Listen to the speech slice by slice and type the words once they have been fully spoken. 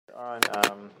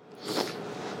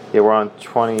Yeah, we're on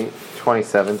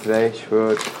 27 today.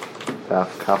 Shevuot,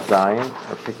 Kaf Zayin.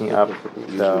 We're picking up.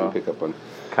 Usually we pick up on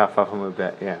Kaf Vav Amud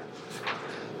Bet. Yeah.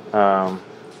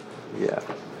 Yeah.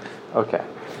 Okay.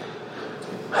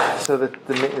 So the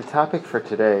topic for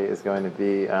today is going to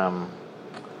be Shvuah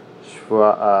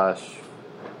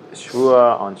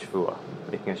on Shvuah,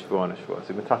 making a Shvuah on a Shvuah. So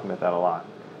we've been talking about that a lot.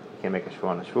 You can't make a Shvuah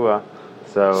on a Shvuah.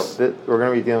 So we're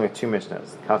going to be dealing with two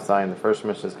Mishnahs. Kaf Zayin, the first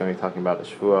Mishnah is going to be talking about a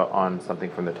Shvuah on something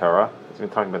from the Torah. We've been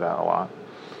talking about that a lot.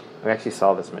 We actually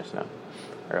saw this Mishnah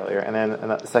earlier. And then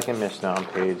the second Mishnah on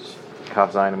page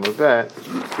Kaf Zayin and Amud Bet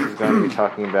is going to be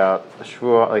talking about a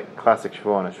Shvuah, like a classic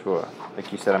Shvuah on a Shvuah.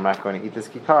 Like you said, I'm not going to eat this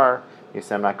kikar. You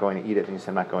said, I'm not going to eat it. And you said,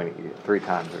 I'm not going to eat it 3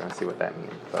 times. We're going to see what that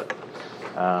means. But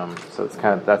so it's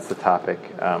that's the topic.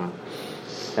 And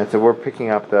so we're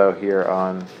picking up, though, here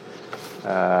on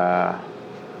Kaf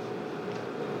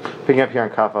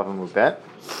Vav Amud Bet.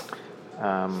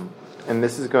 And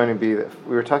this is going to be,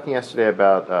 we were talking yesterday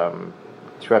about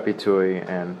Shevuot Bitui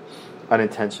and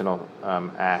unintentional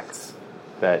acts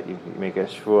that you make a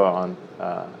Shevuah on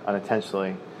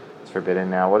unintentionally. It's forbidden.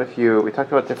 Now, what if we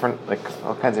talked about different, like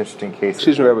all kinds of interesting cases.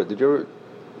 Excuse me, Robert, did you ever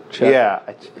check?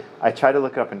 Yeah, I tried to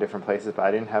look it up in different places, but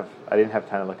I didn't have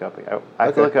time to look up. I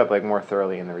have to look up like more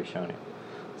thoroughly in the Rishonim.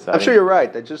 So I'm sure you're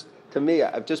right. To me,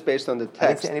 just based on the text. I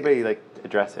didn't see anybody like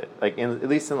address it, like at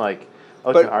least in like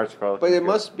an art scroll. But it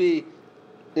must be,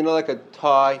 like a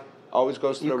tie always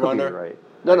goes to the runner. Be right.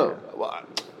 No. Well,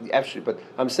 actually, but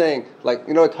I'm saying, like,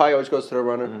 a tie always goes to the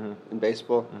runner in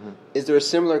baseball. Mm-hmm. Is there a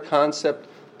similar concept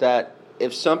that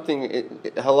if something,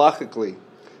 halachically,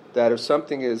 that if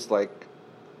something is like,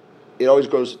 it always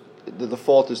goes, the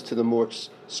default is to the more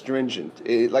stringent.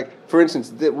 Like, for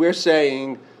instance, we're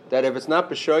saying that if it's not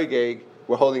b'shoigeg,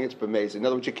 we're holding it to b'mezid. In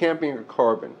other words, you can't bring a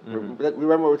carbon. Mm-hmm.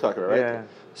 Remember what we're talking about, right? Yeah.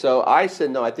 So I said,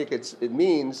 no, I think it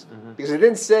means, because it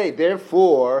didn't say,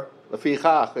 therefore,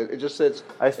 lefichach. It just says...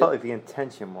 I just felt like the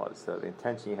intention was, though. You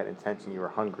had intention, you were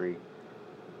hungry.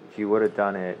 If you would have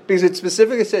done it... Because it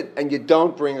specifically said, and you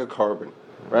don't bring a carbon,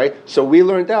 right? So we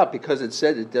learned out, because it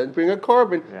said it doesn't bring a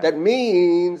carbon, that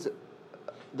means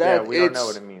that we don't know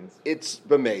what it means. It's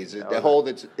b'mezid. They hold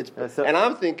it's and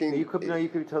I'm thinking... You could be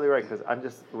totally right, because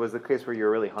it was the case where you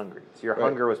were really hungry. So your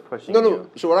hunger was pushing you. No.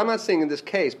 So what I'm not saying in this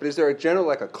case, but is there a general,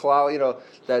 like a cloud,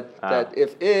 that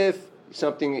if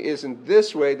something isn't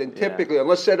this way, then typically,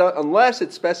 unless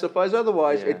it specifies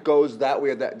otherwise, it goes that way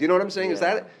or that. Do you know what I'm saying? Yeah. Is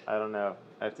that it? I don't know.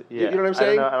 You know what I'm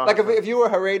saying? I don't like if you were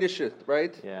Haredishit,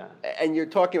 right? Yeah. And you're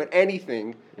talking about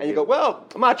anything, and you go, well,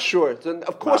 I'm not sure. So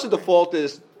of course, the default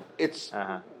is it's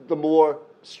the more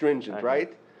stringent,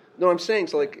 right? No, I'm saying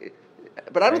so. Like,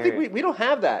 but I don't think we don't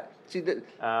have that. See,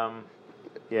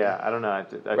 yeah, I don't know. I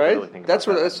right? really think that's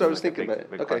what that. I was thinking big,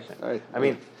 about. Big Okay. question. All right. I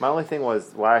mean, my only thing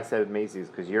was why I said Macy's,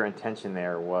 because your intention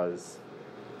there was,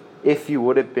 if you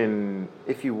would have been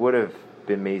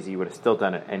Maisie, you would have still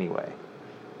done it anyway.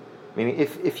 Meaning,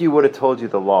 if you would have told you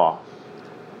the law,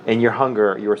 and you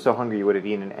were so hungry you would have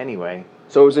eaten it anyway.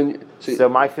 So it was in. So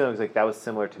my feeling was like that was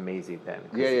similar to Maisie then.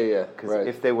 Yeah. Because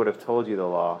if they would have told you the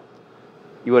law,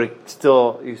 you would have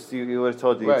still you would have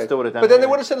told you right. you still would have done. But then it. They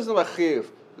would have said something about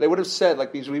chiv. They would have said,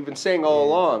 like we've been saying all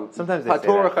along. Sometimes they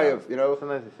Patur say that. chayav,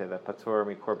 Sometimes they say that. Patur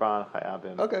mi korban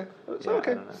chayabim. Okay. So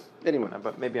okay. I don't know. Anyway,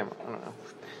 but maybe I don't know.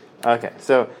 Okay,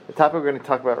 so the topic we're going to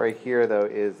talk about right here, though,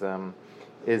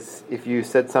 is if you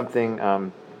said something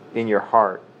in your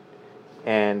heart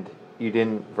and you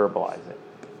didn't verbalize it.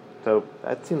 So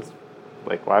that seems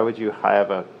like why would you be high of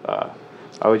a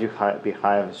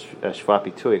Shevuot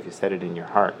Bitui if you said it in your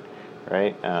heart,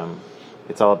 right?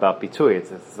 It's all about bitui.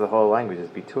 It's the whole language is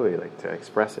bitui, like to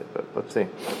express it. But let's see.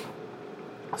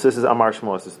 So this is Amar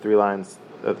Shmuel. This is 3 lines.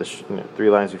 3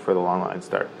 lines before the long lines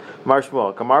start. Amar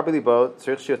Shmuel. Gamar b'libo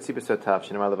tzarich shiotzi b'sotav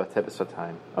shenamar levateh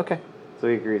b'sotayim. Okay, so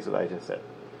he agrees with what I just said.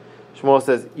 Shmuel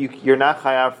says you're not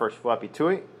chayav for Shevuot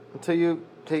Bitui until you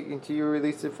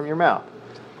release it from your mouth,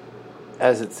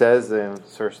 as it says in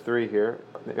source 3 here.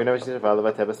 Right.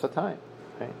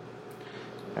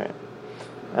 Right.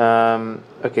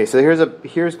 Okay, so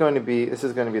this is going to be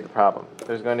the problem.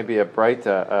 There's going to be a bright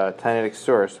Tanaitic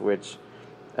source which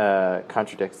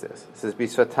contradicts this. It says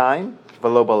bisvatayim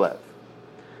v'lo balev.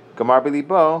 Gamar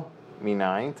b'libo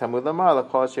minayin tamud lamar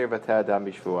l'kol asher vateh adam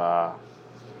b'shvuah.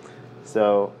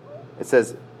 So it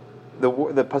says the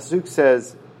pasuk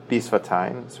says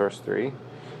bisvatayim, source 3,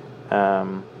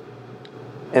 and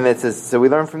it says so we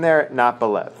learn from there not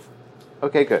balev.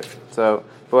 Okay, good. So.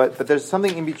 But there's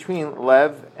something in between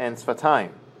lev and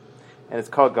sfatayim, and it's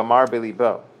called gamar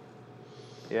b'libo.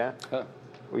 Yeah,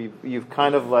 where you've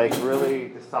kind of like really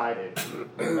decided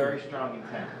very strong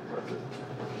intent.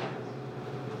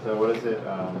 So what is it?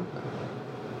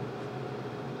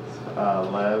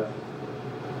 Lev.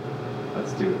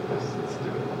 Let's do this. Let's do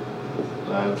it.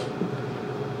 Lev.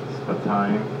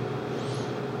 Spatayim.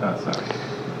 Oh, sorry.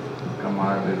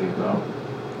 Gamar v'libo.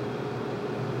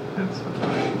 And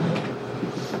Spatayim.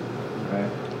 Okay.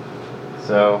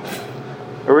 So,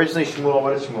 originally Shmuel,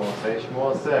 what did Shmuel say?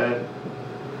 Shmuel said,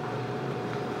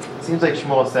 it seems like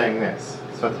Shmuel is saying this.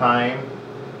 Spatayim,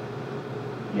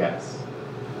 yes.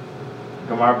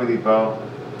 Gamar v'libo,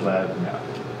 lev, no.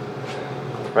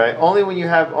 Right? Only when you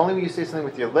say something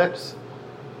with your lips,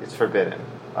 it's forbidden.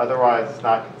 Otherwise, it's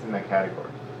not in that category.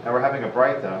 Now we're having a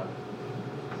Braita.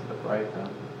 This is the Braita,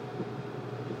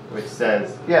 which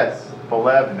says yes,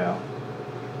 belev no,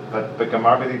 but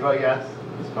Gamar v'libo yes,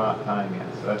 Spatayim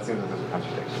yes. So that seems like there's a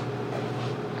contradiction.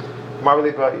 Gamar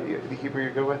v'libo, the Hebrew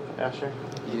you're good with, Asher?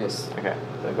 Yes. Okay.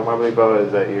 So Gamar v'libo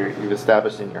is that you've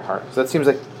established in your heart. So that seems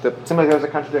like there's a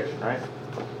contradiction, right?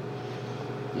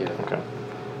 Yeah. Okay.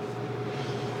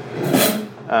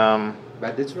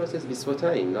 But the Torah says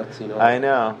Biswatayim, not, I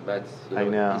know. But, I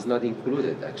know. It's not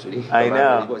included, actually. I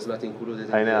know. It's not included.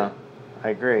 I know. I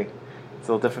agree. It's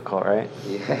a little difficult, right?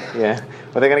 Yeah. Yeah.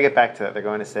 But they're going to get back to it. They're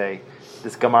going to say,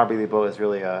 this Gamar B'libo is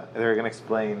really they're going to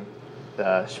explain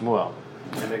Shmuel.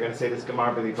 And they're going to say this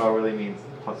Gamar B'libo really means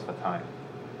plus Fatayim.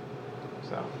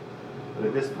 So, but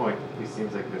at this point, it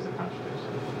seems like there's a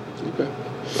contradiction. Okay.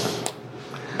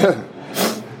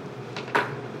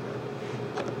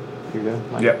 You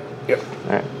good? Mike? Yep.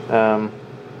 All right.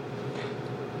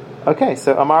 Okay,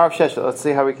 so Amar of Sheshet. Let's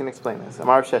see how we can explain this.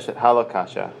 Amar of Sheshet,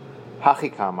 Halokasha, Hachi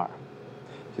Kamar.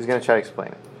 She's going to try to explain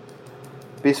it.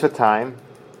 Bisvatayim,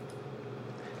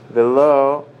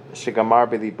 Velo Shegamar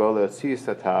B'libo Leotzi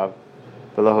Yisatav,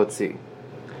 Velo Hotzi.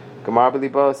 Gamar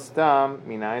B'libo Stam,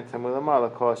 Minayin Tamulamar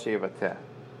L'Kol Sheyivateh.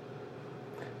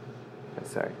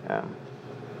 Sorry.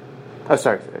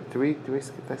 Sorry. Did we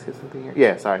skip something here?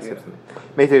 Yeah, sorry, skip something.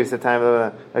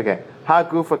 Okay. Ha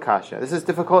gufa kasha. This is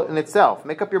difficult in itself.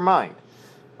 Make up your mind.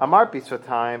 Amar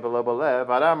pisvatayim below belev.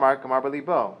 Ada amar kamar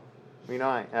belibo.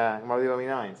 Minayin. Kamar belibo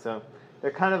minayin. So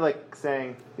they're kind of like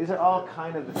saying these are all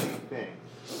kind of the same thing.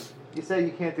 You say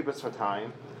you can't do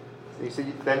pisvatayim. So you say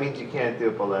that means you can't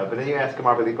do belev. But then you ask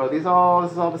kamar belibo. This is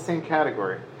all the same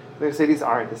category. They say these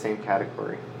aren't the same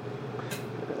category.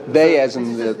 They, as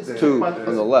in the two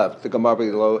on the left, the Gamar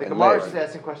B'libo and Gemara Lev. is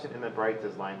asking a question in the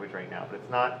Braita's language right now, but it's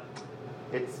not.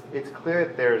 It's clear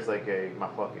that there's like a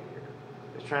machloket here.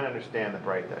 They're trying to understand the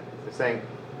Braita. They're saying,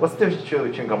 what's the difference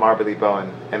between Gamar B'libo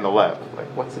and the Lev? Like,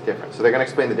 what's the difference? So they're going to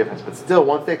explain the difference, but still,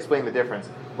 once they explain the difference,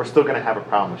 we're still going to have a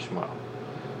problem with Shmuel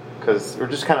because we're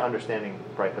just kind of understanding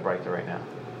the Braita right now.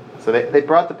 So they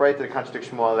brought the Braita to contradict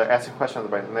Shmuel. They're asking a question on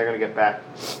the Braita, and they're going to get back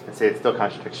and say it still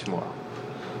contradicts Shmuel.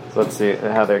 So let's see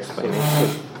how they're explaining.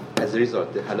 As a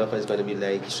result, the halacha is going to be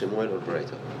like Shemuel or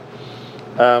Braita.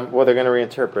 Well, they're going to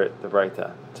reinterpret the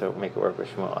Braita to make it work with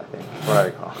Shmuel, I think. What I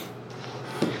recall.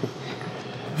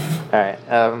 All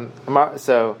right.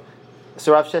 So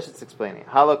Rav Sheshet's explaining.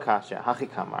 Halo kasha, hachi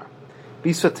kamar.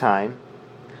 Bisvatayim.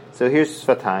 So here's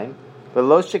Svatayim.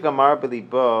 Velo shegamar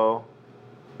b'libo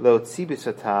leotzi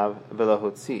bisvatav velo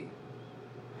hotzi.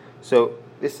 So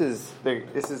this is going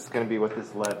to be what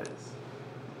this lev is.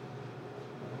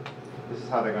 This is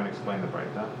how they're going to explain the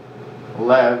Braita.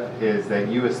 Lev is that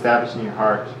you establish in your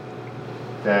heart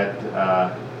that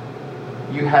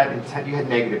you had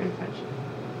negative intention.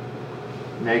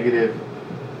 Negative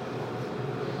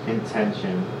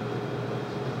intention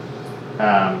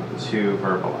to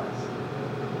verbalize.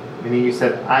 Meaning you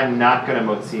said, I'm never going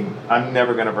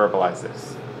to verbalize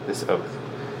this oath.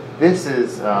 This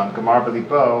is Gamar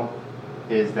B'libo,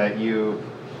 is that you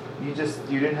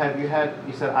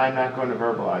said I'm not going to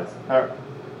verbalize, or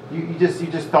you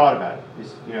just thought about it.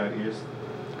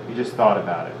 You just thought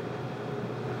about it,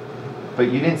 but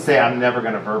you didn't say I'm never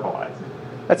going to verbalize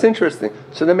it. That's interesting.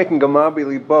 So they're making Gamar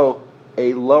B'libo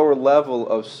a lower level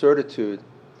of certitude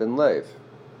than Lev.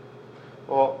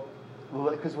 Well,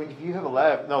 because when you have a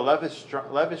lev, lev is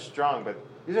strong. Lev is strong, but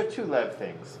these are two lev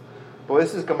things. But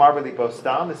this is Gamar B'libo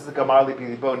stam. This is a Gamar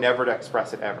B'libo never to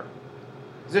express it ever.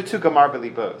 These are two Gamar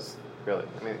B'libos, really.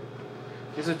 I mean,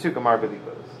 these are two Gamar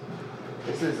B'libos.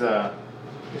 This is a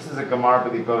Gamar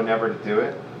B'libo never to do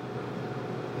it,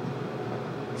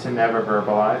 to never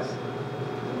verbalize,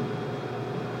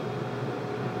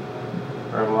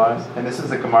 and this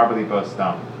is a Gamar B'libo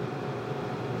stam.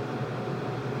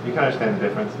 You can understand the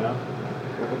difference now.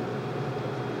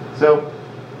 So,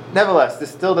 nevertheless,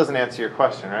 this still doesn't answer your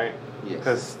question, right? Yes.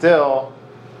 Because still,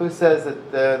 who says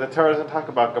that the Torah doesn't talk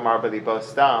about Gamar B'libo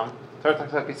stam? The Torah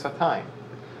talks about Bisvatayim.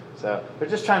 So they're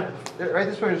just trying. Right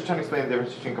this point, they're just trying to explain the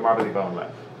difference between Gamar B'libo and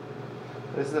Lev.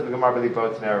 This is a Gemar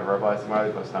B'libo to never verbalize.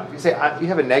 Gemar B'libo stam. If you say you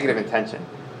have a negative intention,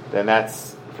 then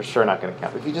that's for sure not going to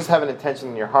count. If you just have an intention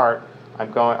in your heart, I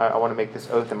want to make this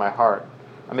oath in my heart.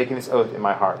 I'm making this oath in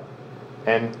my heart,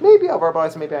 and maybe I'll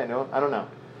verbalize it. Maybe I don't know.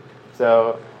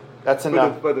 So that's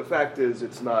enough. But the fact is,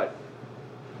 it's not.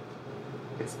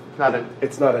 It's not a.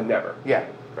 It's not a never. Yeah.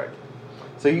 Right.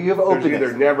 So you have openness.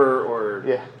 There's either never or.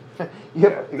 Yeah.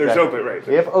 There's open, right.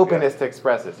 You have openness to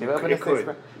express this. You have openness to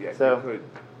express. Yeah, so, you could.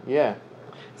 Yeah.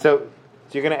 So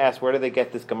you're going to ask, where do they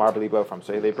get this Gemar B'libo from?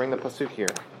 So they bring the pasuk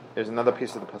here. There's another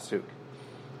piece of the pasuk.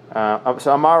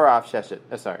 So Amar Rav Sheshet.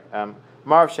 Amar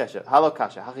Rav Sheshet. Halo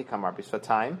kasha hachi kamar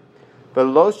bisvatayim.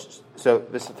 Below. So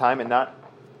this time and not.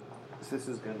 So this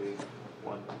is going to be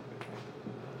one.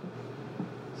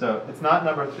 So it's not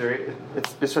number 3.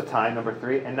 It's bisvatayim number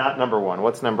 3, and not number 1.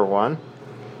 What's number 1?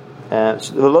 That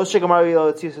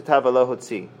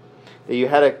you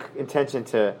had an intention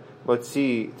to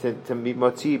motzi to meet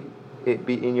motzi it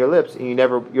be in your lips, and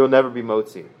you'll never be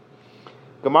motzi.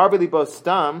 Gemar b'libo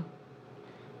stam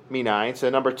minayin. So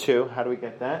number 2, how do we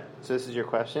get that? So this is your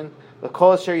question.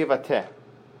 L'kol asher yivateh.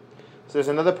 So there's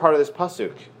another part of this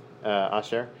pasuk,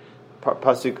 Asher.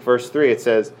 Pasuk verse 3. It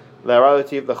says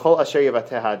L'arativ l'chol asher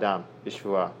yivateh ha'adam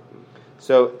b'shvuah.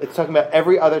 So it's talking about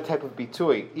every other type of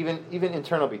bitui, even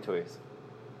internal bituis,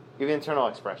 even internal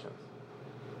expressions.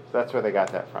 So that's where they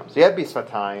got that from. So you have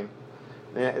bisvatayim,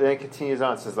 then it continues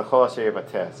on. It says l'chol asher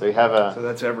yivateh. So you have a. So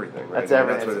that's everything, right? That's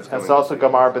everything. It's also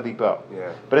Gemar B'libo.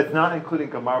 Yeah. But it's not including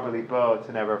Gemar B'libo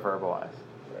to never verbalize.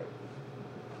 Right.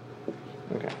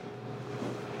 Okay.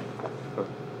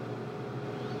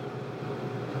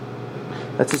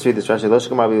 Let's just read this. Rashi Losh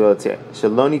Gemar B'libo tzeh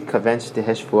shalonit kavench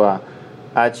teheshvua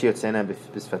ad shiyotzena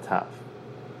b'svatav.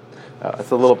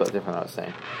 It's a little bit different than I was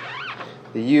saying.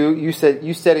 You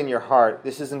said in your heart,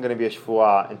 this isn't going to be a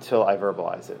shvuah until I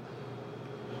verbalize it.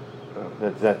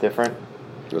 Is that different?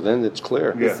 Well, then it's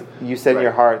clear. Yeah. You said in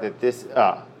your heart that this. You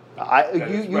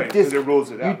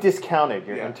discounted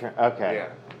your intern. Okay. Yeah.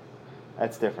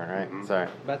 That's different, right? Mm-hmm. Sorry.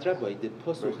 But Rabbi, the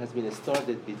pasuk has been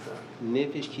started with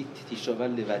nefesh ki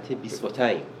tishaval levate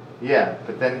bisvatayim. Yeah,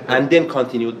 but then. And then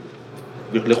continued.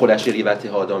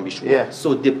 Yeah.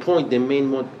 So the point, the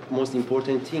main, most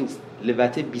important things,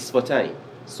 levate bisvatayim.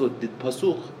 So the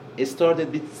pasuk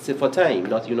started with sefatayim,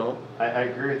 not I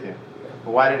agree with you.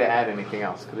 But why did it add anything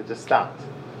else? Could it just stopped?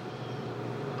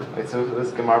 Wait, so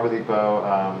this Gemar B'libo,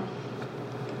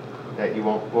 that you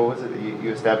won't. What was it that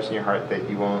you established in your heart that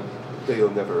you won't? That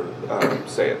you'll never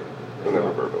say it. You'll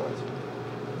never verbalize it.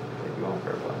 That you won't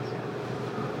verbalize.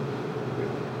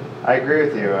 Yeah. I agree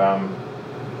with you.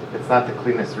 It's not the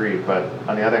cleanest read, but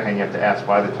on the other hand, you have to ask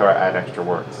why the Torah add extra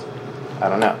words. I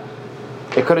don't know.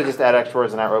 It could have just added extra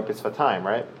words and not wrote Bisvatayim,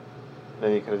 right?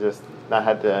 Then you could have just not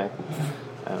had to.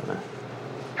 I don't know.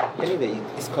 Anyway,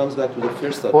 this comes back to the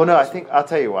first thought. Well, no, I'll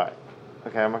tell you why.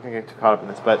 Okay, I'm not going to get too caught up in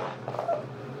this, but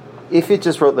if it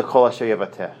just wrote the Kol Asher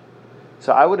Yavateh,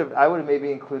 so I would have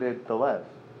maybe included the lev.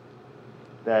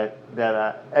 That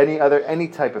any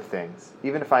type of things,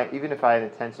 even if I had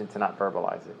intention to not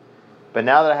verbalize it, but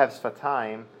now that I have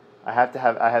Sfatayim, I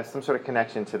have some sort of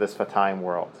connection to the Sfatayim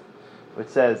world, which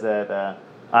says that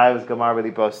I was Gemar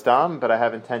B'libo Stam, but I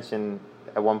have intention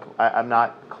at one point. I'm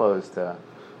not closed to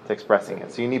expressing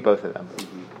it. So you need both of them.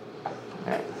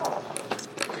 Right.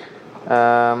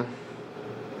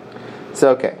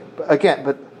 So okay, okay,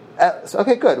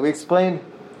 good. We explained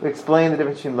the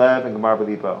difference between lev and Gemar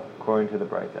B'libo according to the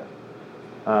Braita.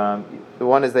 The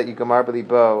one is that you Gemar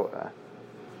B'libo.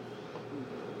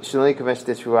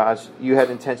 You had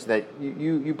intention that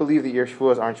you believe that your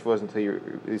shvuos aren't shvuos until you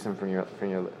release them from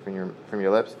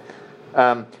your lips.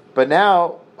 But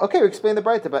now, okay, we explain the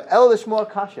Braita, but el lishmoa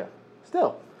kasha.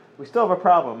 We still have a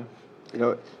problem.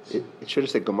 It should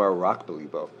have said Gemar Rak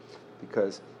B'libo,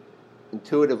 because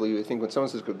intuitively you think when someone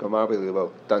says Gemar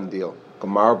B'libo, done deal.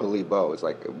 Gemar B'libo is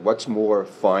like, what's more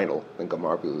final than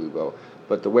Gemar B'libo?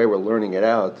 But the way we're learning it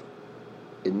out,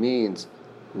 it means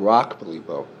Rak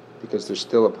B'libo, because there's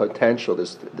still a potential,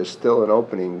 there's still an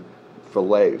opening for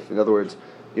Lev. In other words,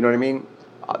 you know what I mean?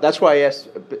 That's why I asked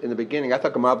in the beginning. I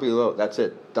thought Gemar B'libo, that's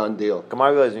it, done deal.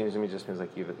 Gemar B'libo just means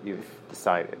like you've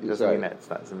decided. It doesn't mean that it's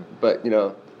not some. But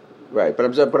right. But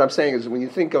what I'm saying is, when you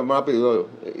think of Gemar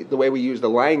B'libo, the way we use the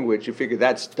language, you figure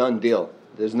that's done deal.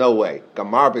 There's no way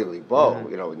Gemar B'libo,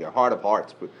 in your heart of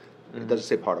hearts, but it doesn't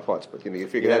say heart of hearts, but you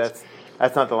figure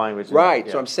that's not the language. Right.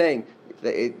 Yeah. So I'm saying.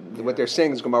 What they're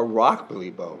saying is Gemar Rak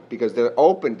B'libo, because they're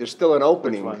open. There's still an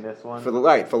opening. Which one? This one? For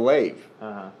Lev.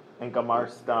 And Gemar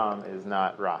Stam is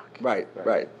not Rak. Right.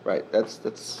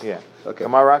 That's yeah. Okay.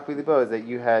 Gemar Rak B'libo is that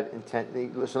you had intent.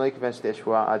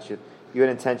 you had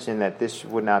intention that this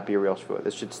would not be a real Shevuot.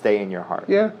 This should stay in your heart.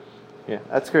 Yeah. Yeah,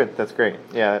 that's good. That's great.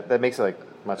 Yeah, that makes it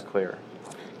much clearer.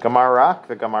 Gamar rak,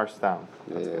 the gamar stam.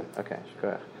 Yeah. Okay,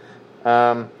 go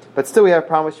ahead. But still, we have a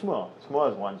problem with Shmuel. Shmuel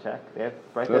has one check.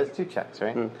 Right? There's two checks,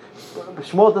 right? But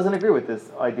Shmuel doesn't agree with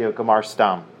this idea of gamar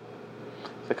stam.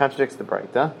 So it contradicts the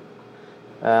Braita.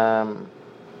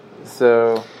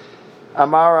 So,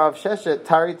 Amar Rav Sheshet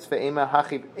taritz ve'ema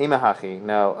hachi.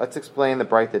 No, let's explain the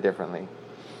Braita differently.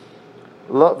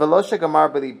 V'lo shegamar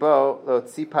b'libo lo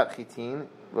tzipat chitin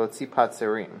lo tzipat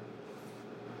serim.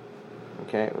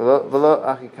 Okay, v'lo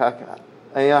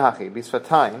hachi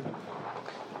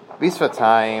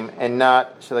bisfatayim, and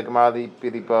not shelagamar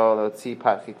b'libo lo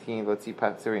tzipat chitin lo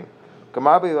tzipat serim.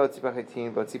 Gamar b'li lo tzipat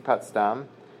chitin lo tzipat stam.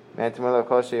 Here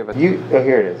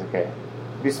it is. Okay,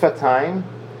 bisfatayim.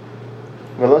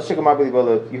 You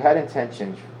had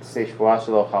intention to say Shevuot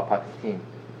shelo chal patitim,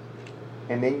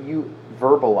 and then you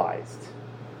verbalized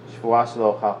Shevuot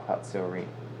shelo chal pat seorim.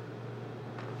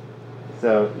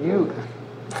 So you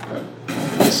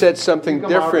said something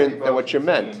different than what you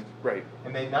meant. Right.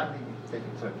 And then not that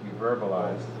you took, you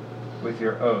verbalized with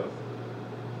your oath.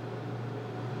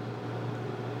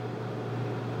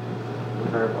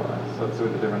 Verbalized. So let's see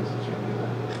what the difference between these.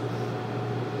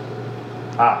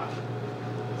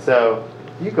 So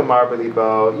you gamar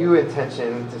b'libo, you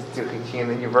intention to chichin,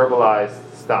 then you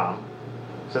verbalized stam.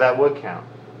 So that would count.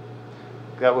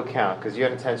 That would count because you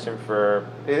had intention for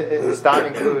stam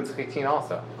includes chichin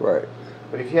also. Right.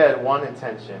 But if you had one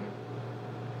intention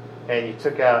and you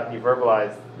took out and you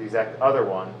verbalized the exact other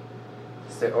one,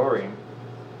 seorim,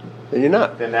 then you're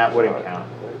not. Then that wouldn't count.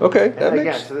 Okay. And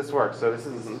again, so this works. So this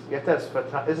is you have to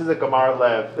have, this is a gamar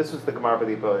lev. This was the gamar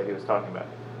b'libo that he was talking about.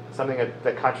 Something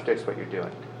that contradicts what you're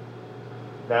doing.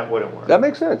 That wouldn't work. That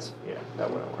makes sense. Yeah, that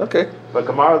wouldn't work. Okay. But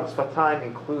Gemara Sfatayim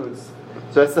includes,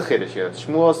 so that's the Chiddush here.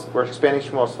 We're expanding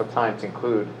Shmuel's Sfatayim to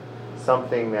include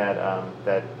something that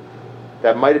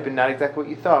that might have been not exactly what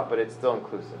you thought, but it's still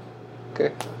inclusive.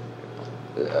 Okay.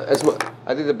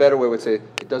 I think the better way would say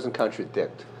it doesn't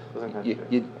contradict. Doesn't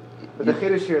contradict. But the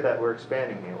Chiddush here that we're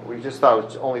expanding here, we just thought it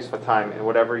was only Sfatayim, and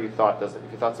whatever you thought doesn't.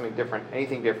 If you thought something different,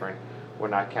 anything different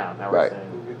would not count. Now we're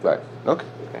saying. Right. Okay.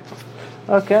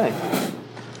 Okay.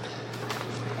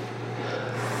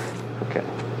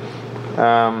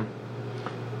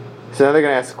 So now they're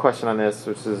going to ask a question on this,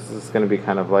 which is going to be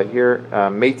kind of light here.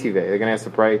 Meitive, they're going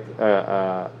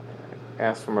to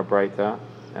ask from a Braita.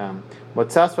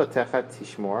 Motzas vatecha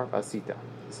tishmor vasita.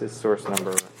 This is source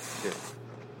number 2.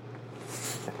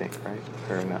 I think, right?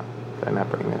 Or no? Did I not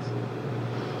bring this?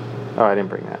 Oh, I didn't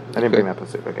bring that. I didn't bring that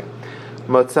pasuk. Okay.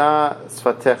 Motzas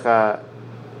vatecha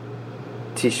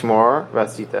tishmor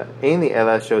vasita. Eini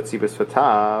ela shotzi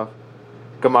b'sfatav.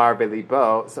 Gamar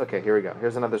belibo. So, okay, here we go.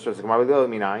 Here's another source. Gamar belibo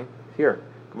minayin. Here,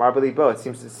 Gamar belibo. It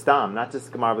seems to stam, not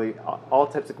just Gamar belibo. All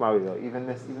types of Gamar belibo. Even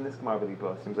this Gamar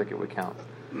belibo seems like it would count.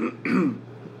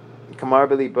 Gamar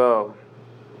belibo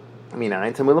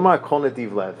minayin. Tamilamar kol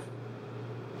nadiv lev.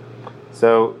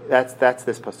 So that's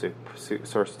this pasuk,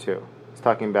 source 2. It's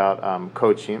talking about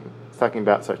kochim. It's talking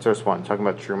about source 1. It's talking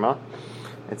about truma.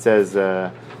 It says v'yavo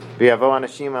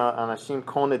anashim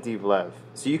kol nadiv lev.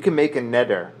 So you can make a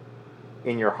neder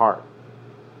in your heart.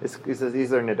 He says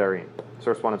these are nedarim.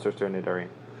 Source 1 and source 2 are nedarim.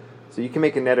 So you can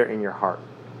make a neder in your heart.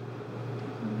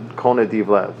 Kol nadiv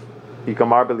lev.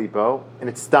 Yikamar belibo, and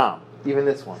it's stam. Even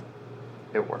this one,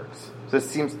 it works. So it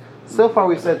seems so far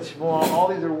we've said Shmuel.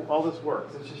 All this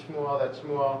works. It's just Shmuel. That's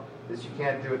Shmuel. This you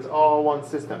can't do. It's all one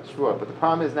system. Shmuel. But the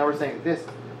problem is now we're saying this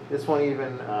one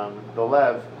even the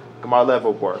lev Gamar lev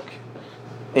will work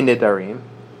in nedarim,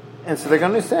 and so they're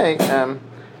going to say.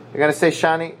 They're going to say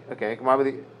Shani, okay,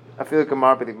 I feel like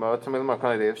Gamar b'limo,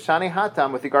 Shani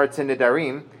hatam with regard to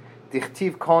Nidarim,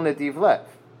 dichtiv kol nadiv lev.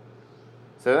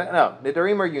 So, no,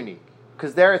 Nidarim are unique.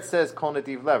 Because there it says kol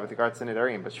nadiv lev with regard to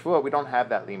Nidarim. But Shevuot, we don't have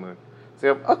that limud.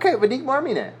 So, okay, but nigmar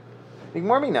mina.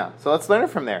 So let's learn it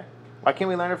from there. Why can't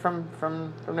we learn it from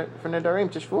Nidarim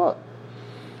to Shevuot?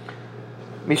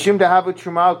 Mishum dahavu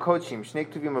truma kochim, shnei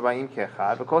ktuvim abayim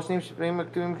ke'echad, v'kol shnei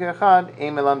ktuvim ke'echad,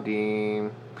 ein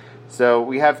melamdim. So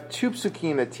we have 2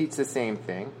 psukim that teach the same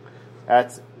thing.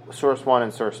 That's source 1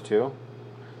 and source 2.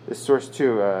 This source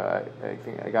 2, I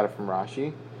think I got it from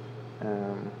Rashi.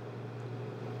 Or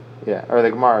the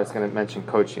Gemara is going to mention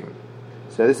kochim.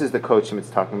 So this is the kochim it's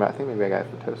talking about. I think maybe I got it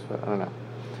from Tosfot. I don't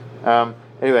know.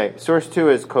 Anyway, source 2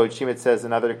 is kochim. It says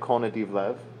another kol nadiv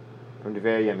lev from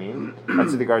Divrei Yamin.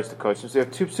 That's with regards to kochim. So you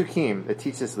have 2 psukim that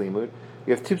teach this limud.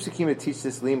 You have 2 psukim that teach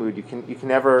this limud. You can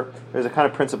never. There's a kind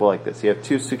of principle like this. You have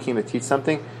 2 psukim that teach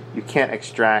something. You can't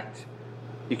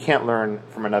learn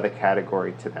from another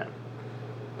category to them,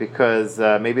 because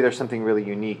maybe there's something really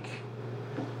unique.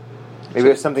 Maybe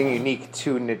there's something unique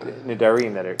to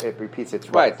Nidarim that it repeats its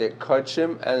Right, they're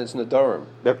Kodshim and it's Nadarim.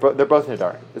 They're both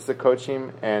Nidarim. It's the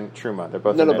Kochim and Truma. They're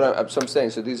both No, but I'm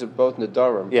saying, so these are both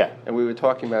Nadarim. Yeah. And we were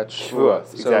talking about Shevuot,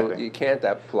 Shevuot. exactly. So you can't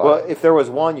apply. Well, if there was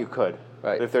one, you could.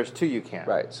 Right. But if there's two, you can't.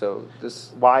 Right, so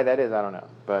this... Why that is, I don't know.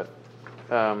 But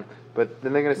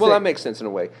then they're going to say... Well, that makes sense in a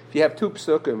way. If you have two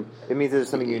psukim... It means there's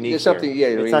something unique There's something,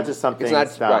 here. yeah. It's not just something...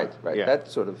 It's not, right. Yeah. That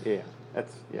sort of... Yeah, it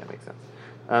makes sense.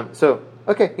 So,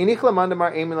 okay. Hinich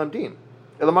lamandamar ein melamdim.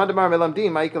 Lamandamar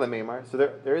melamdim ma'ikal meimar. So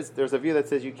there's a view that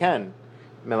says you can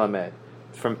melamed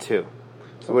from two.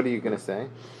 So what are you going to say?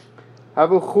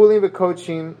 Havu chulim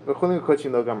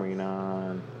v'kochim lo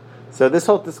gamrinan. So this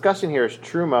whole discussion here is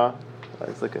truma.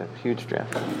 It's like a huge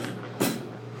draft.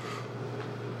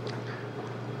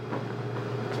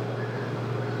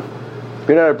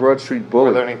 You're not a Broad Street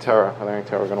bully. We're learning Torah. We're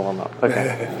going to warm up.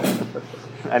 Okay.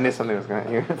 I knew something was going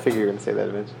to... I figured you were going to say that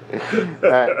eventually. All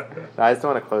right. No, I just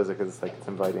don't want to close it because it's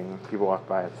inviting... People walk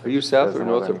by it. Are you south or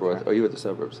north or broad? Oh, you at the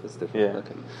suburbs. That's different. Yeah.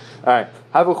 Okay. All right.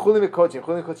 Havu chulim v'kochim.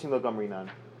 Chulim v'kochim lo gamrinan.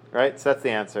 Right? So that's the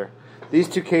answer. These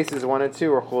two cases, 1 and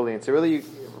 2, are chuli. And so really,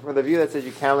 from the view that says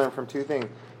you can learn from two things,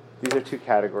 these are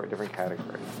different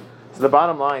categories. So the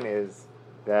bottom line is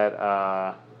that...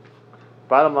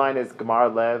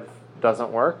 Gemar Lev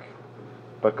doesn't work.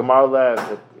 But Gemar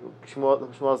Lev...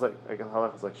 Shmuel's like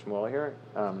halach is like Shmuel here.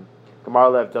 Gemara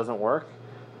Lev doesn't work,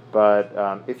 but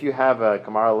if you have a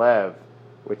Gemara Lev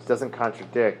which doesn't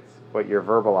contradict what you're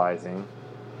verbalizing,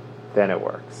 then it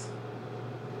works.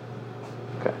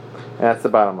 Okay, and that's the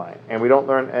bottom line. And we don't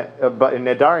learn, but in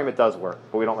Nedarim it does work,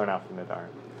 but we don't learn out from Nedarim.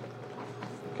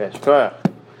 Okay, shkoyach.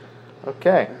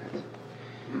 Okay.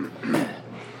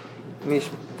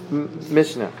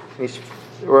 Mishnah.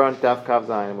 We're on Daf Kav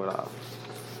Zayin Murav.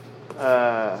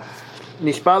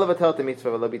 Nishpa levatel te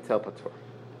mitzvah v'lo bitel patur.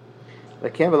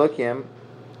 Lekiem v'lo kiem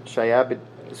shayab.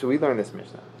 So we learned this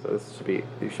Mishnah. So this should be,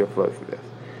 you should flow through this.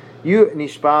 You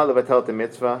nishpa levatel te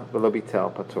mitzvah v'lo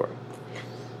bitel patur.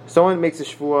 Someone makes a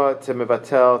shvuah to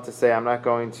mevatel to say I'm not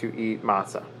going to eat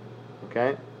matzah.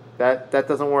 Okay, that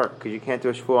doesn't work because you can't do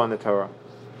a shvuah on the Torah.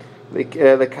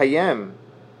 Lekayem,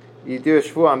 you do a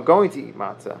shvuah I'm going to eat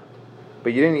matzah,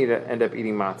 but you didn't end up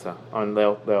eating matzah on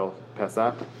Leil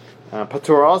Pesach.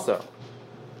 Patur also.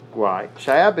 Why?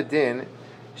 Shaya bedin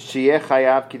sheyeh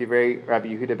chayav kidivrei Rabbi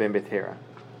Yehuda ben Betera.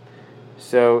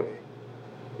 So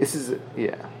this is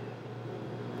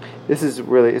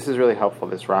really helpful.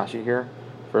 This Rashi here,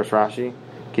 first Rashi,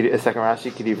 second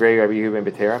Rashi kidivrei Rabbi Yehuda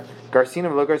ben Betera.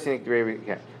 Garsinam lo garsinik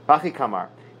kidivrei Vachi kamar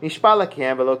nishpa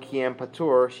lakiem velo kiem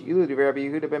patur sheilu divrei Rabbi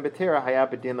Yehuda ben Betera hayav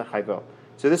bedin lechayvo.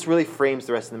 So this really frames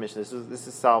the rest of the mission.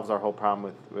 This solves our whole problem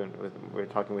with we were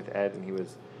talking with Ed and he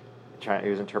was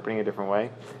interpreting it a different way.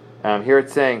 Here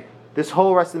it's saying this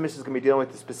whole rest of the mission is going to be dealing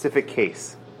with the specific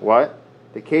case. What?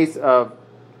 The case of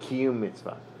kiyum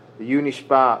mitzvah. The yu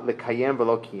nishba lekayem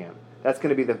velo kiyem. That's going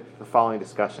to be the following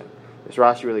discussion. This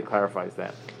Rashi really clarifies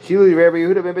that. Shilu Rabbi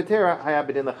Yehuda ben Betera hayab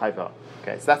bedin lechayvel.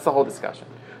 Okay, so that's the whole discussion.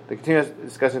 The continuous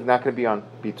discussion is not going to be on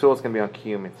bitul; it's going to be on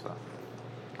kiyum mitzvah.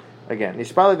 Again,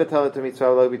 nishba levatel to mitzvah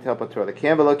velo bitel patur.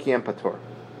 Lekayem velo kiyem patur.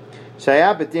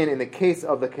 Shayab bedin in the case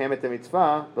of the kamet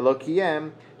mitzvah velo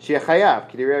kiyem shechayav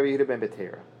k'di Rabbi Yehuda ben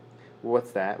Betera.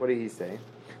 What's that? What did he say?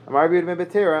 Amar Rabbi Yehuda ben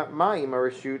Betera ma'im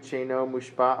arashut sheino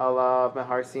mushpa alav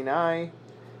mehar Sinai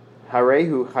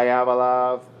harehu chayav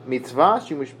alav mitzvah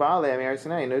shu mushpa alav mehar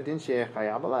Sinai no din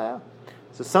shechayav alav.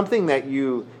 So something that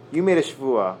you made a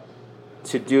shvuah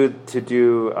to do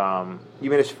you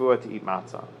made a shvuah to eat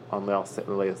matzah on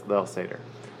Leil Seder.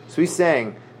 So he's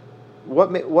saying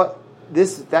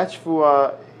that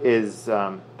shvuah is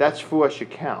that shvuah should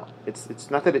count. It's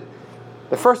not that it.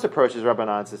 The first approach is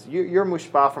Rabbanan says you're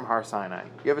mushpa from Har Sinai.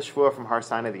 You have a shvuah from Har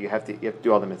Sinai that you have to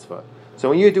do all the mitzvah. So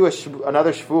when you do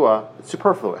another shvuah, it's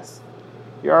superfluous.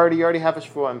 You already have a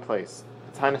shvuah in place.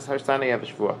 It's Har Sinai, you have a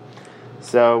shvuah.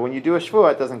 So when you do a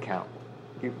shvuah, it doesn't count.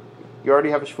 You already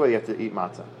have a shvuah. You have to eat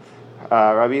matzah.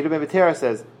 Rabbi Yehuda ben Betera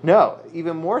says no.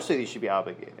 Even more so, you should be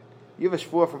obligated. You have a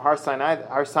shvuah from Har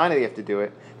Sinai you have to do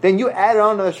it. Then you add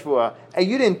on to the shvuah, and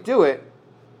you didn't do it.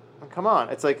 Come on,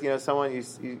 it's like someone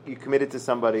you committed to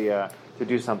somebody to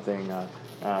do something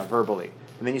verbally,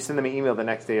 and then you send them an email the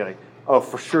next day like, oh,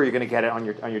 for sure you're going to get it on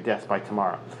your desk by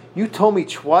tomorrow. You told me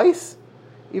twice,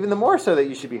 even the more so that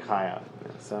you should be chayav.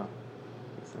 So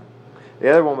the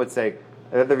other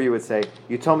view would say,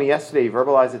 you told me yesterday, you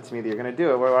verbalized it to me that you're going to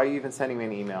do it. Why are you even sending me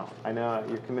an email? I know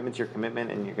your commitment's your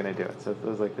commitment, and you're going to do it. So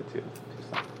those like the two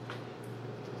sides.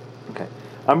 Okay.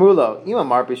 Amrulo,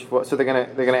 imamar bishvuat. So they're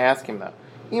gonna ask him though.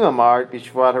 Imamar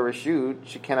bishvuat harashut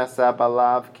shekenasab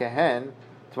alav kehen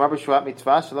Tomar b'shvat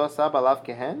mitzvah shelo sab alav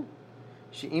kehen.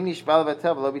 She'im nishbal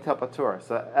v'tel v'lo bitel patur.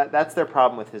 So that's their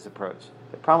problem with his approach.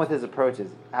 The problem with his approach is,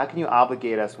 how can you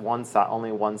obligate us one side,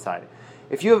 only one side?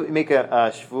 If you make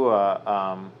a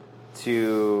shvuah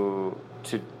to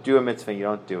do a mitzvah, you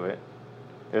don't do it.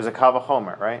 There's a kal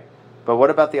v'chomer, right? But what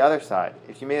about the other side?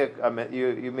 If you made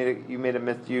you made a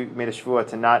shvuah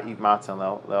to not eat matzah and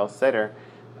leil seder,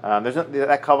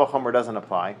 that kal v'chomer doesn't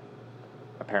apply,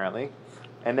 apparently.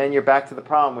 And then you're back to the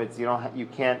problem with you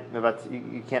can't do a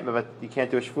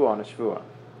shvuah on a shvuah.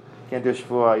 You can't do a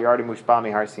shvuah. You're already mushba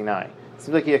mihar Sinai. It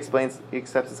seems like he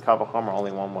accepts his kal v'chomer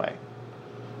only one way.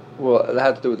 Well, it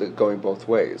had to do with it going both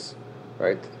ways,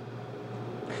 right?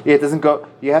 Yeah, it doesn't go.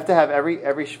 You have to have every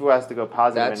shvuah has to go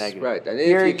positive and negative. Right. And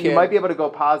here you might be able to go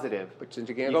positive, but since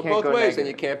you can't go both ways, negative. Then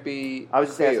you can't be. I was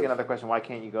just asking another question. Why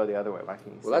can't you go the other way? Why can't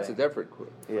you? Well, that's a different.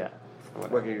 Yeah.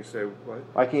 Why can't you say what?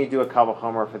 Why can't you do a kal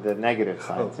v'chomer for the negative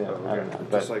signs? Okay. I don't know.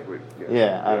 Just like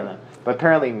I don't know. But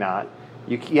apparently not.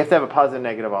 You have to have a positive and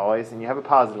negative always, and you have a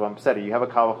positive one. You have a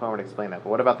kal v'chomer to explain that. But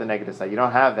what about the negative side? You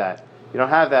don't have that.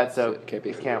 So it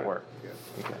can't work.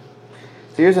 Yeah. Okay.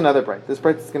 So here's another break. This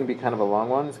break is going to be kind of a long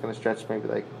one. It's going to stretch maybe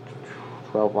like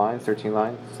 12 lines, 13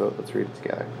 lines. So let's read it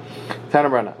together.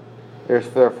 Tanamrana. There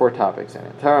are 4 topics in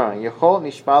it.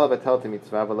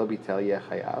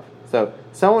 So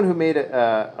someone who made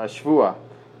a shvuah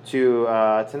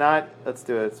to not, let's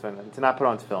do it, to not put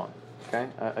on tefillin. Okay,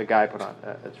 a guy put on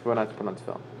a shvuah not to put on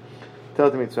tefillin.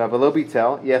 Tell mitzvah v'lo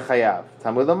bitel yechayav.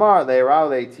 Tamud lamar le'irau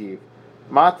le'tiv.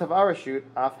 Ma tav arashut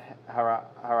af hara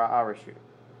arashut.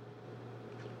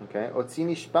 Okay,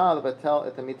 otzini shpa levatel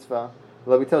et mitzvah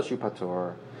v'lo bitel shu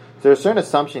patur. So there's a certain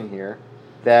assumption here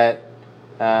that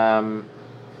the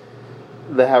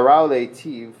harau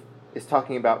le'tiv is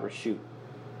talking about reshut,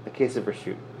 the case of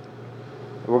reshut.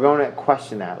 We're going to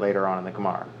question that later on in the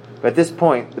Gemara. But at this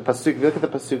point, the pasuk. If you look at the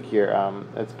pasuk here,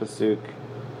 that's pasuk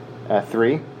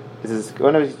 3. This is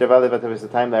we're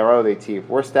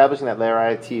establishing that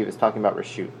le'harau le'tiv is talking about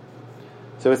reshut.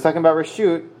 So it's talking about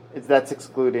reshut. That's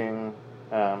excluding.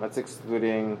 It's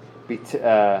excluding.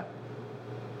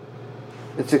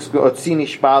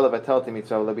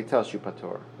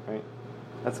 Right?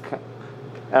 That's.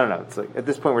 I don't know. It's like at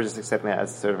this point we're just accepting that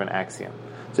as sort of an axiom.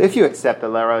 So if you accept that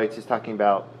le'harau le'tiv is talking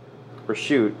about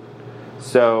reshut,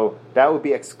 so that would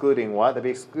be excluding what? That'd be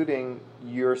excluding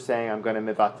you're saying I'm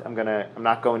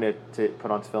not going to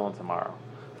put on tefillin tomorrow.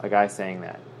 A guy saying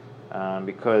that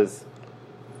because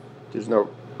there's no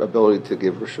ability to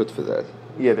give reshut for that.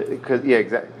 Yeah,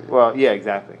 exactly. Well, yeah,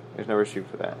 exactly. There's no reshut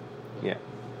for that. Yeah,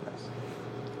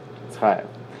 it's chayav.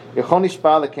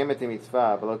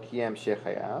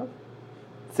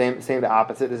 Same the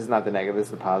opposite. This is not the negative. This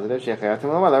is the positive.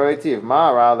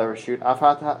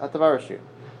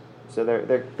 So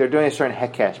they're doing a certain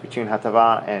hekesh between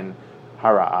hatava and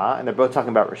hara'ah, and they're both talking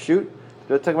about reshut.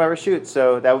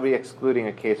 So that would be excluding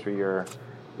a case where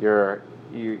you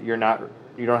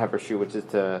don't have reshut, which is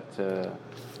to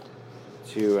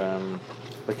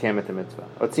l'kiyam et mitzvah.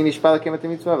 Otzini shpa l'kiyam et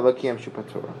mitzvah v'l'kiyam shu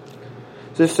patur.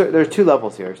 So there's 2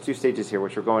 levels here. There's 2 stages here,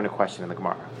 which we're going to question in the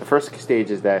Gemara. The first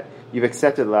stage is that you've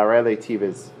accepted le'harau le'tiv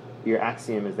as your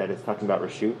axiom is that it's talking about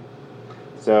reshut.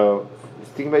 So it's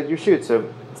talking about reshut. So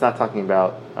it's not talking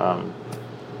about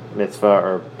mitzvah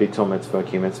or bitul mitzvah,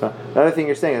 ki mitzvah. The other thing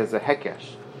you're saying is a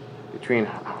hekesh between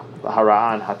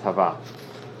hara'ah and hatava.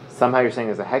 Somehow you're saying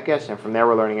there's a hekesh, and from there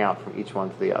we're learning out from each one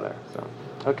to the other. So,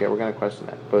 okay, we're going to question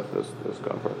that. Both of those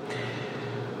go for it.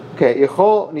 Okay,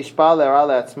 Yechol nishpa le'ara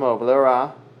le'atzmo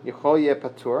v'le'ara Yechol ye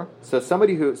patur. So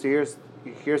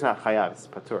here's not chayav, it's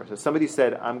patur. So somebody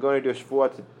said, I'm going to do a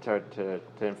shvuah to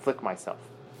inflict myself.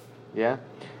 Yeah?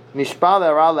 Nishpa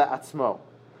le'ara le'atzmo.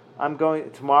 I'm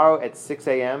going tomorrow at 6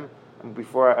 a.m.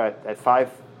 before at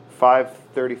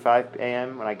 5:35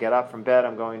 a.m. when I get up from bed.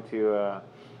 I'm going to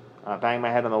bang my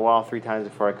head on the wall 3 times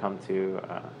before I come to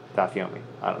Daf Yomi.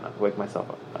 I don't know. Wake myself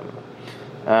up. I don't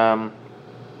know.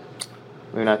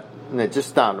 Maybe not. No,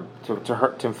 just down to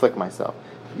hurt, to inflict myself.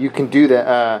 You can do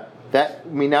that. That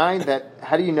minayin. That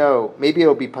how do you know? Maybe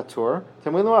it'll be patur.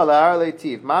 No,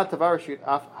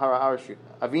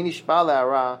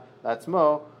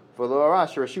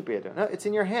 it's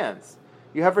in your hands.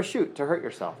 You have reshut to hurt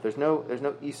yourself. There's no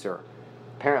isur,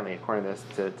 apparently, according to this,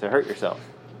 to hurt yourself.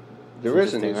 There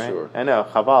is an isur. Right? I know,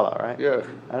 chavala, right? Yeah.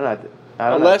 I don't know.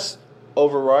 Unless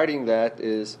overriding that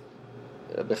is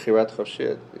bechirat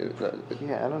chofshid.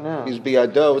 Yeah, I don't know. Because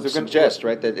biado would suggest,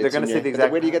 right, that they're going to say the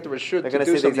exact. Where do you get the reshut? They're going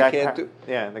to say the exact.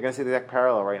 They're going to say the exact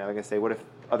parallel right now. They're going to say, what if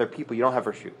other people you don't have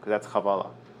reshut because that's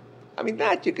chavala. I mean,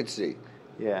 that you could see.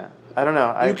 Yeah, I don't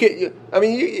know.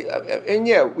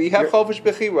 We have Chovish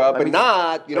Bechira, but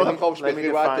not, you don't have Chovish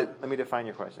Bechira. Let me define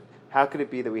your question. How could it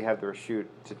be that we have the reshut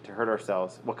to hurt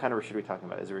ourselves? What kind of reshut are we talking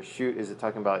about? Is it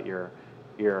talking about your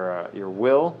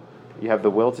will? You have the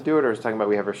will to do it, or is it talking about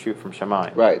we have reshut from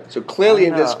Shamayim? Right. So clearly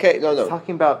in this case, no. It's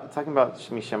talking about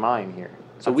Shamayim here.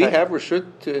 So we have reshut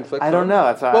to inflict harm? I don't know.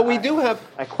 That's well, we do have.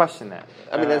 I question that.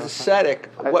 I mean, as a ascetic,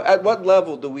 at what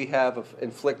level do we have of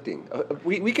inflicting?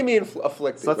 We can be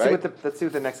afflicted, so let's right? let's see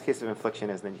what the next case of infliction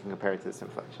is, and then you can compare it to this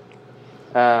infliction.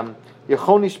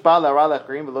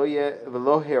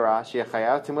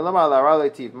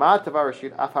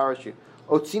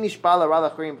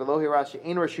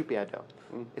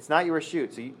 It's not your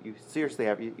reshut, so you seriously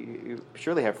have you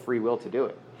surely have free will to do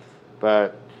it,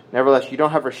 but nevertheless you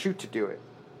don't have reshut to do it.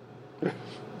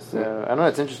 So I don't know.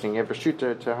 It's interesting. You have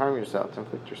reshut to harm yourself, to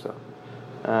inflict yourself.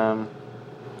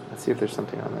 Let's see if there's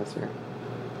something on this here.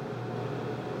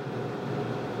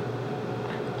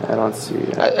 I don't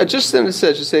see. I just then it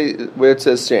says, just say where it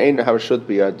says "She'ein harashut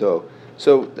biyado."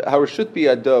 So harashut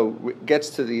biyado gets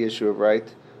to the issue of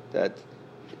right that.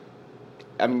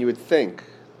 I mean, you would think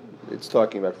it's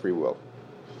talking about free will.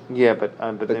 Yeah, but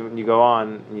then when you go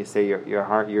on and you say you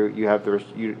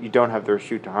don't have the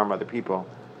reshut to harm other people,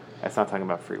 that's not talking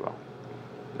about free will,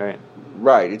 right?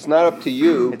 Right. It's not up to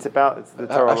you. It's the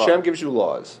Torah Hashem law. gives you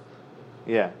laws.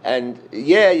 Yeah. And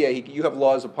you have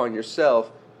laws upon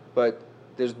yourself, but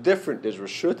there's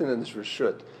reshut and then there's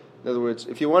reshut. In other words,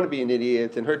 if you want to be an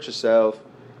idiot and hurt yourself,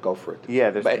 go for it.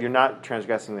 Yeah, you're not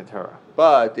transgressing the Torah.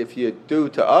 But if you do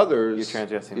to others, you're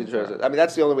transgressing the Torah. I mean,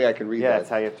 that's the only way I can read that. Yeah, that's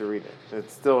how you have to read it.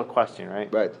 It's still a question,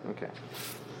 right? Right. Okay.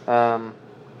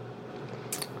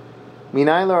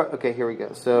 Okay, here we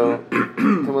go. So,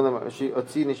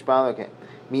 okay.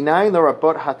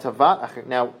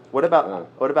 Now, what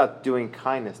about doing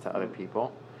kindness to other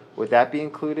people? Would that be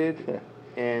included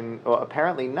in? Well,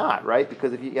 apparently not, right?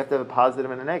 Because if you have to have a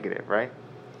positive and a negative, right?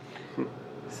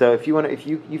 So if you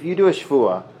do a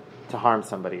shvuah to harm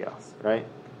somebody else, right?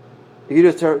 If you do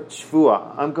a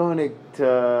shvuah, I'm going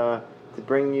to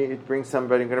bring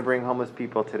somebody. I'm going to bring homeless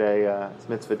people today. It's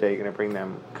mitzvah day. You're going to bring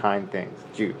them kind things,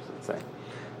 Jews, let's say.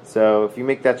 So if you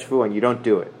make that shvuah and you don't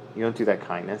do it, you don't do that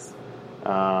kindness,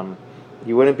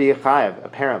 you wouldn't be a chayav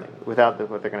apparently without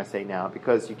what they're going to say now,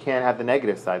 because you can't have the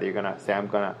negative side. That you're going to say I'm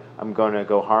going to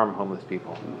go harm homeless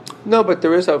people. No, but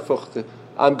there is a fucht.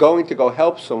 I'm going to go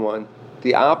help someone.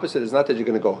 The opposite is not that you're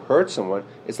going to go hurt someone.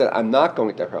 It's that I'm not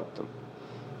going to help them.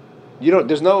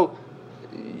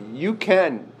 You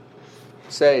can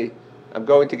say, I'm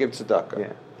going to give tzedakah.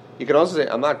 Yeah. You can also say,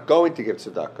 I'm not going to give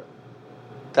tzedakah.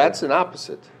 That's an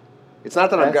opposite. It's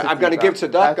not that I'm going to give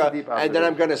tzedakah and then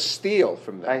I'm going to steal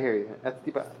from them. I hear you. That's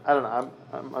deep. I don't know.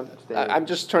 I'm understanding. I'm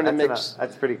just trying to mix.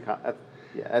 That's pretty.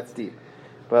 That's deep.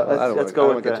 But let's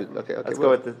go with the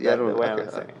way I'm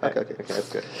saying. Okay, that's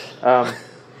good.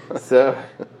 So,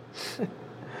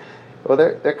 well,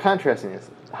 they're contrasting this.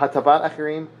 Hatabat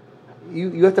acharim.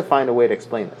 You have to find a way to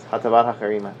explain this. Hatabat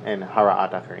acharim and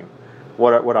hara'at acharim.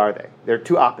 What are they? They're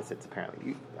two opposites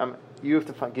apparently. You have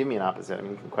to give me an opposite. I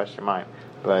mean, you can question mine,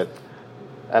 but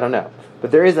I don't know.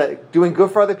 But there is doing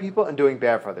good for other people and doing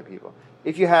bad for other people.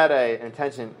 If you had an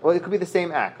intention, well, it could be the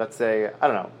same act. Let's say, I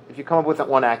don't know. If you come up with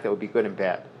one act that would be good and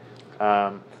bad,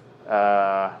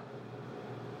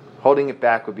 holding it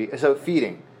back would be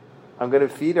feeding. I'm going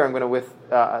to feed, or I'm going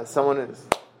to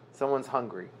someone's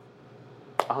hungry.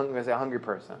 I'm going to say a hungry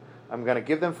person. I'm going to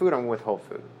give them food. I'm going to withhold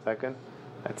food. Is that good?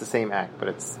 That's the same act, but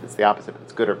it's the opposite.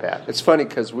 It's good or bad. It's funny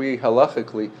because we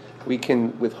halachically we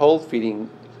can withhold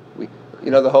feeding.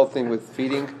 The whole thing with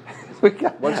feeding.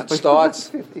 Once it starts,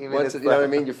 15 minutes. once you know what I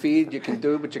mean. You feed, you can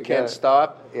do, but you can't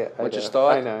stop. Yeah, once you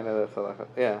start, I know that's halacha.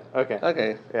 Yeah. Okay.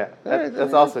 Okay. Yeah.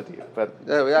 That's also deep, but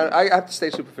I have to stay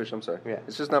superficial. I'm sorry. Yeah.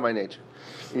 It's just not my nature.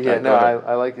 Yeah. No,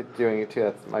 I like it doing it too.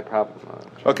 That's my problem.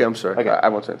 Okay, I'm sorry. Okay. I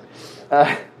won't say anything.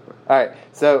 All right.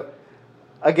 So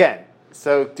again.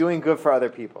 So doing good for other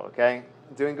people, okay?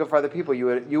 Doing good for other people, you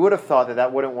would have thought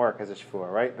that wouldn't work as a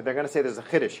shvuah, right? But they're going to say there's a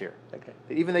chiddush here. Okay.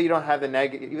 That even though you don't have the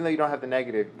negative,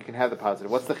 you can have the positive.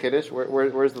 What's the chiddush?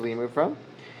 Where's the limud from?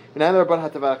 So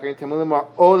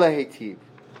ola hetiv,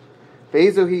 there's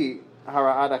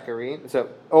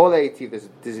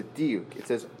a diuk. It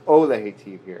says ola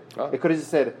hetiv here. Oh. It could have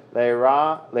just said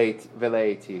leira v'le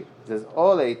hetiv. It says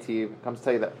ola hetiv. It comes to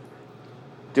tell you that.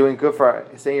 Doing good for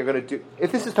saying you're going to do.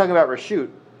 If this is talking about reshut,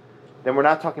 then we're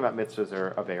not talking about mitzvahs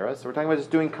or averas. So we're talking about just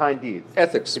doing kind deeds.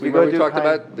 Ethics. We talked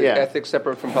about the ethics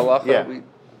separate from halacha.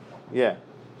 Yeah.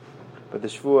 But the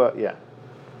shvuah,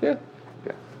 Yeah.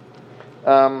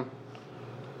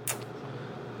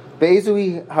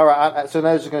 Be'ezui hara'at. So now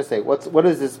I was just going to say, what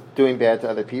is this doing bad to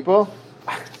other people?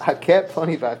 Haket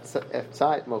ploni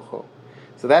v'afsait mocho.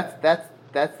 So that's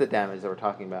the damage that we're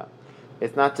talking about.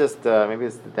 It's not just maybe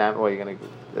it's the damage. Well, you're going to.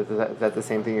 Is that the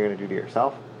same thing you're going to do to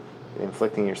yourself?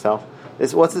 Inflicting yourself.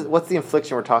 What's the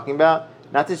infliction we're talking about?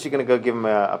 Not that you're going to go give him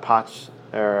a potch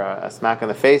or a smack on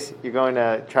the face. You're going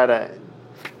to try to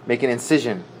make an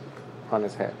incision on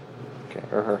his head, okay,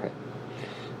 or her head.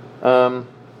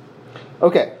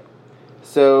 Okay,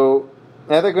 so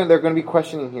now they're going to be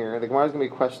questioning here. The Gemara is going to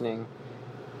be questioning.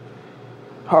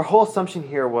 Our whole assumption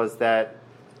here was that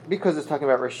because it's talking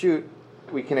about reshut,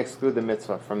 we can exclude the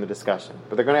mitzvah from the discussion.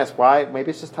 But they're going to ask why.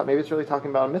 Maybe it's really talking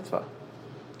about a mitzvah,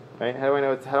 right? How do I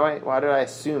know? Why did I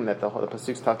assume that the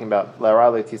pasuk's talking about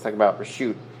la'ara is talking about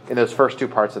reshut in those first two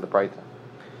parts of the Breita?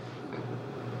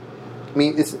 I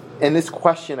mean, in this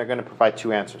question, they're going to provide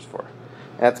two answers for,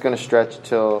 and that's going to stretch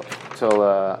till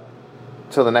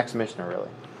the next Mishnah, really.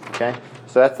 Okay,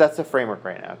 so that's the framework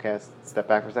right now. Okay, let's step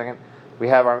back for a second. We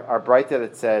have our Breita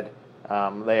that said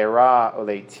le'era or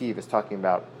le'tiv is talking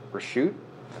about reshut,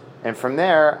 and from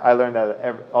there I learned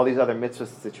that all these other mitzvah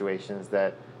situations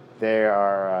that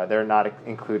they're not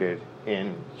included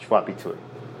in Shevuot Bitui.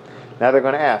 Now they're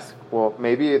going to ask, well,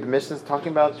 maybe the Mishnah is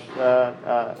talking about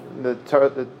the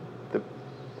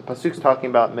pasuk's talking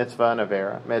about mitzvah and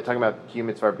avera. Talking about kiyum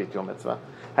mitzvah or bitul mitzvah.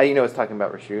 How do you know it's talking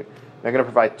about reshut? They're going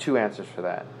to provide two answers for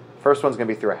that. First one's going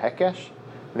to be through a hekesh,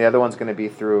 and the other one's going to be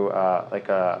through like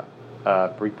a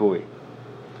ribui.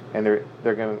 And they're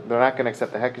not going to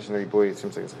accept the hekesh and the ribui. It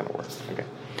seems like it's going to work. Okay.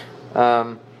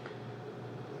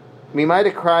 Mimai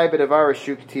dekrai b'davar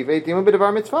reshut k'tivei dima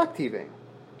b'davar mitzvah k'tivei.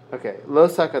 Okay. Lo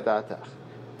sakadatach.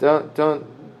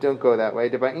 Don't go that way.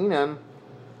 Debainan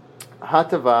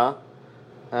hatava.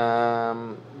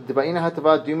 Deba'ina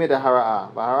hatava dume da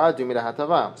hara'a. Hara'a dume da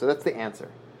hatava. So that's the answer.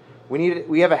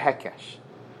 We have a hekesh,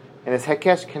 and this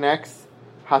hekesh connects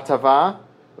hatava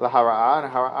lahara'a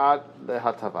and hara'a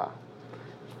lehatava,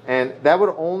 and that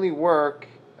would only work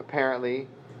apparently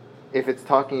if it's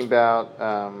talking about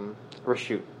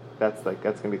reshut. That's going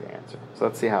to be the answer. So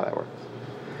let's see how that works.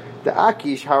 The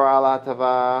akish hara'a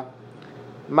lahatava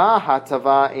ma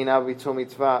hatava ina bitul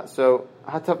mitzvah. So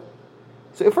hatava.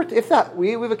 So if that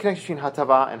we have a connection between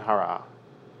hatava and hara'a.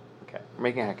 Okay, we're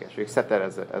making a hekesh. We accept that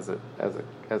as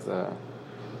a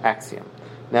axiom.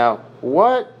 Now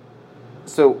what?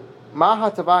 So ma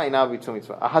hatava ina bitul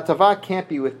mitzvah. A hatava can't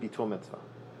be with bitul mitzvah,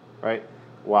 right?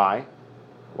 Why?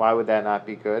 Why would that not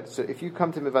be good? So if you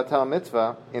come to mivatel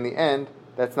mitzvah, in the end,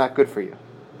 that's not good for you.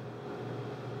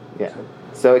 Yeah.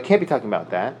 So it can't be talking about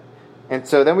that. And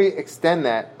so then we extend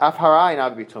that af hara'a ina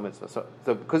bitul mitzvah. So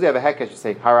because we have a hekesh, you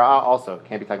say hara'a also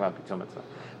can't be talking about bitul mitzvah.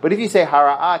 But if you say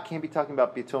hara'a can't be talking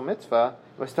about bitul mitzvah,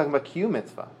 we're talking about kiyum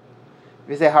mitzvah. If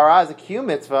you say hara'a is a kiyum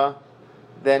mitzvah,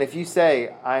 then if you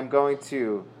say I'm going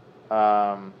to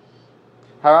hara'a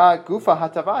gufa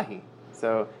hatavahi.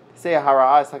 So say a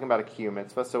hara'a is talking about a kiyum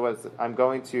mitzvah. So I'm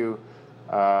going to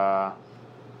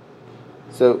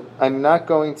so I'm not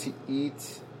going to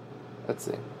eat. Let's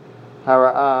see,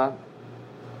 hara'a.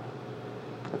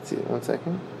 Let's see, 1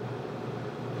 second.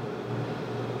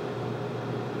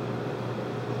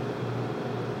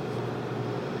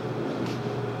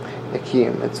 A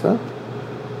kiyum mitzvah.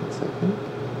 1 second.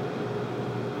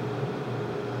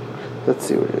 Let's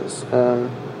see what it is.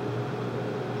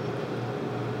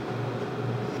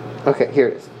 Okay, here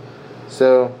it is.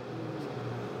 So,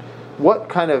 what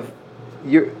kind of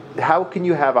how can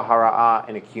you have a hara'a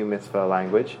in a kiyum mitzvah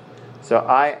language? So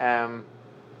I am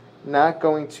not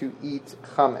going to eat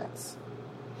chametz.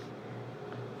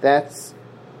 That's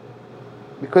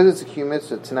because it's a kiyum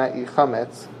mitzvah to not eat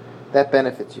chametz. That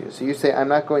benefits you. So you say, I'm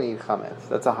not going to eat chametz.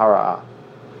 That's a hara'ah.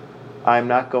 I'm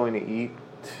not going to eat.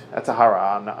 That's a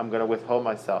hara'ah. I'm going to withhold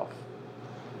myself.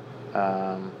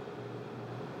 Hara'ah.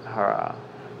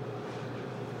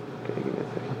 Okay, give me a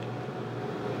second.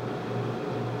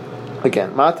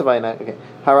 Again, ma'atavai. Okay,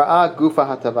 hara'ah gufa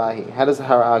hatavahi. How does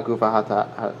hara'ah gufa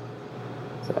hata?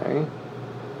 Sorry.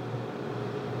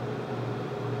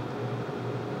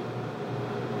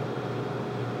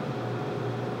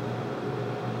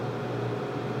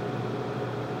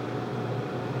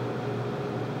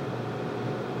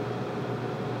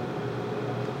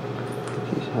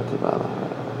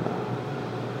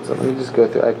 So let me just go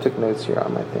through. I took notes here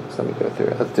on my thing, so let me go through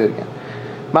it. Let's do it again.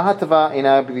 Mahatava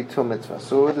ina bitul mitzvah.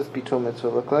 So what does bitul mitzvah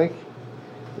look like?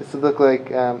 This would look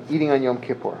like eating on Yom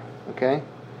Kippur. Okay,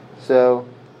 so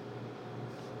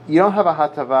you don't have a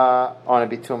hatava on a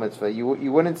bitul mitzvah.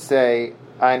 You wouldn't say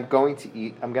I'm going to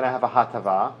eat. I'm going to have a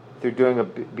hatava through doing a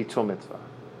bitul mitzvah.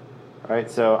 All right,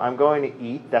 so I'm going to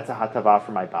eat. That's a hatava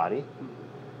for my body.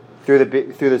 through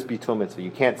this bitul mitzvah.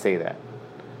 You can't say that.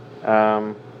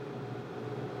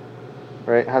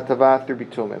 Right? Hatava through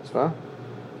bitul mitzvah.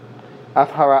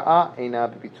 Af hara'a eina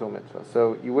bitul mitzvah.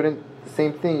 So you wouldn't, the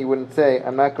same thing, you wouldn't say,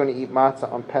 I'm not going to eat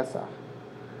matzah on Pesach.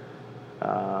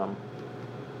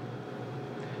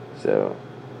 So,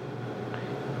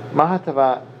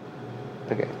 mahatava,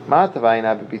 okay, mahatava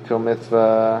eina bitul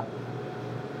mitzvah.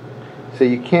 So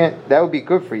you can't, that would be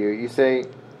good for you. You say,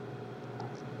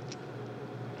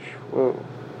 whoa,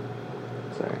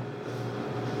 sorry.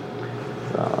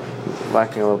 So,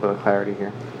 lacking a little bit of clarity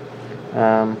here.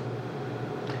 All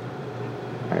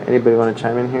right, anybody want to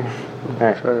chime in here? All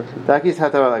right. Takis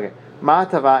hatava, okay.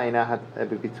 Mahatava eina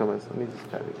bitul mitzvah. Let me just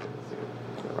try to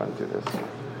run through this.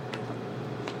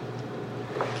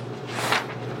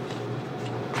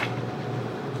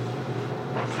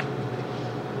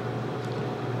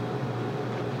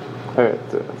 Alright,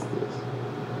 so let's do this.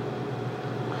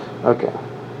 Okay.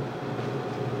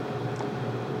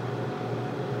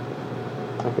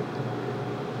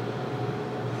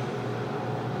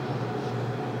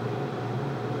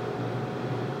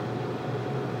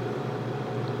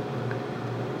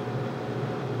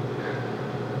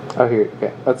 Oh, here.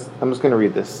 Okay. I'm just going to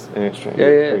read this in exchange. Yeah.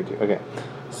 Okay.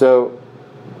 So,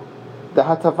 the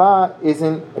hatava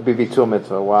isn't a bivitul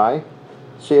mitzvah. Why?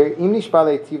 If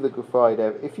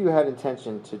you had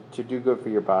intention to do good for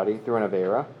your body through an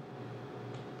avera,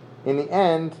 in the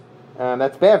end,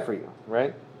 that's bad for you,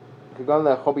 right? That's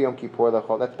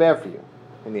bad for you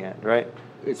in the end, right?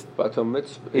 It's batal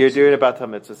mitzvah. You're doing a batal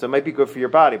mitzvah, so it might be good for your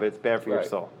body, but it's bad for your Right.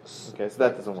 soul. Okay, so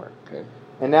that doesn't work. Okay.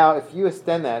 And now, if you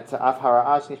extend that to af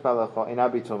hara'ash nishma lecho ina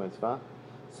bitul mitzvah,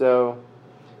 so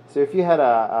if you had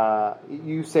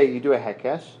you say you do a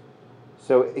hekesh,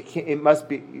 so it must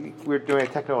be, we're doing a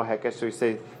technical hekesh, so we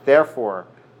say, therefore,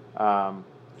 the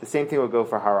same thing will go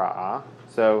for hara'ah.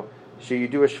 So you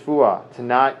do a shvuah to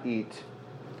not eat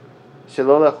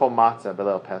shelo lechol matzah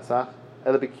b'leil pesach,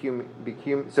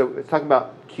 so it's talking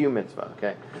about Q mitzvah,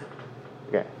 okay?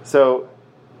 So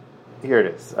here it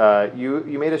is.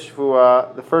 You made a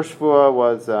shvuah. The first shvuah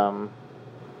was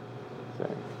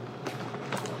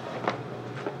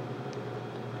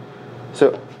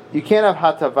so you can't have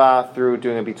hatava through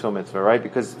doing a bitul mitzvah, right?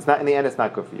 Because it's not, in the end, it's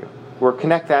not good for you. We'll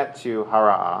connect that to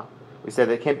hara'ah. We said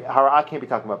that hara'ah can't be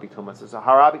talking about bitul mitzvah. So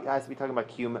hara'ah has to be talking about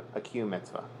a Q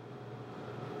mitzvah.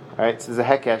 All right, so there's a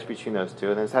hekesh between those two,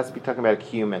 and then it has to be talking about a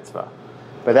Q mitzvah.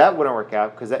 But that wouldn't work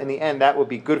out, because in the end, that would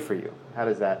be good for you. How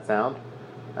does that sound?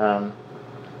 That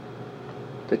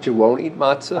you won't eat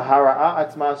matzah?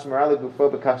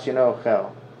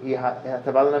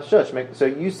 So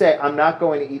you say, I'm not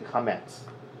going to eat chametz.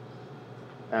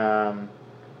 I'm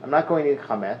not going to eat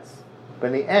chametz, but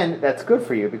in the end, that's good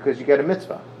for you because you get a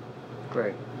mitzvah.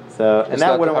 Great. So, and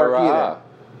that wouldn't work either. hara'ah.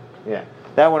 Yeah,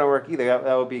 that wouldn't work either.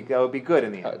 That would be good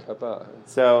in the end. Hatava.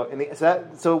 So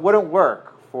it wouldn't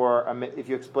work for if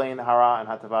you explain hara and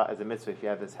hatava as a mitzvah if you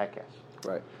have this hekesh.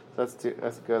 Right. So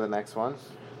let's go to the next one.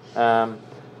 And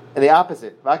the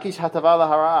opposite, vakish hatava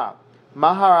lahara,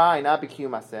 mahara not b'kiyum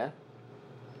maseh.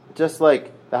 Just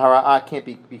like the hara can't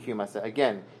be b'kiyum maseh.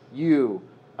 Again, you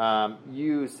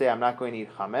say I'm not going to eat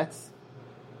chametz.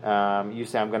 You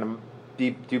say I'm going to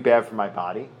do bad for my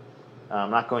body. I'm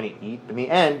not going to eat. In the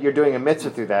end, you're doing a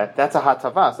mitzvah through that. That's a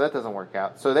hatava, so that doesn't work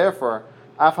out. So therefore,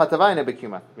 af hatava ina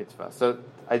b'kiyum mitzvah. So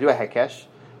I do a hekesh.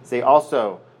 Say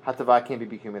also hatava can't be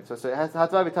b'kiyum mitzvah. So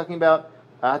hatava has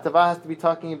to be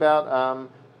talking about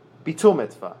bitul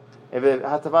mitzvah. If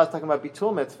hatava is talking about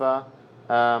bitul mitzvah,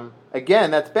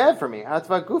 again that's bad for me.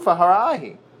 Hatava gufa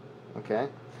hara'ahi. Okay.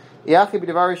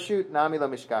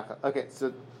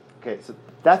 Okay, so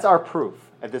that's our proof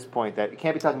at this point that you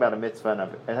can't be talking about a mitzvah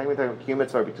and talking about Q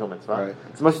mitzvah or bitul mitzvah. Right.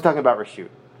 It's mostly talking about reshut.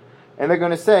 And they're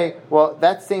going to say, well,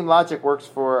 that same logic works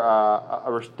for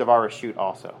a davar reshut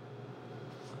also.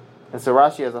 And so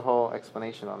Rashi has a whole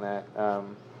explanation on that.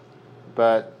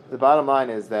 But the bottom line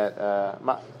is that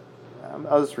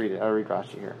I'll just read it. I'll read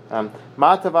Rashi here.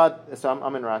 Ma'atavad. So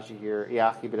I'm in Rashi here.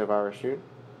 Iachi b'davar reshut.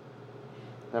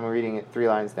 I'm reading it 3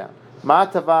 lines down.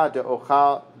 Ma'atava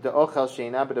de'ochel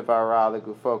she'ina b'davar ra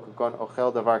legufo kugon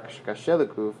ochel davar kashe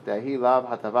leguf dehi lav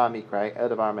hatava mikrai el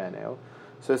davar meneo.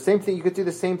 So same thing. You could do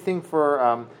the same thing for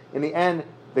in the end.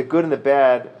 The good and the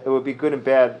bad. It would be good and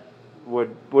bad.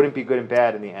 Wouldn't be good and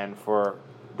bad in the end for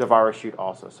davar reshut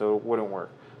also. So it wouldn't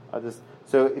work.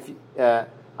 So if af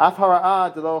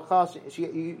hara'ah delo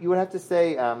ochel, you would have to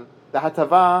say the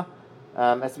hatava.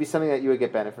 Has to be something that you would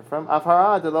get benefit from. So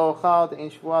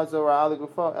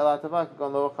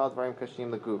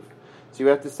you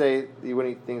would have to say you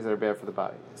wouldn't eat things that are bad for the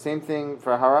body. Same thing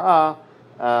for hara'ah.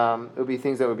 it would be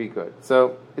things that would be good.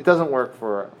 So it doesn't work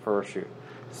for a shoot.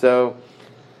 So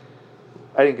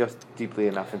I didn't go deeply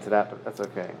enough into that, but that's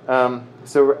okay.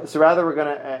 So rather we're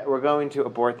going to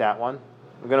abort that one.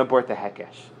 We're going to abort the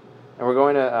hekesh, and we're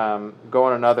going to go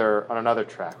on another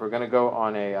track. We're going to go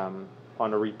on a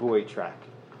ribui track.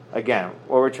 Again,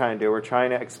 what we're trying to do, we're trying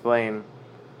to explain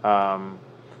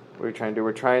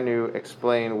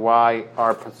why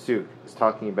our pasuk is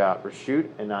talking about reshut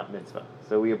and not mitzvah.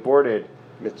 So we aborted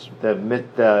the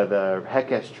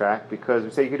hekesh track because we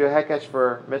say you could do a hekesh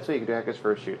for mitzvah, you could do a hekesh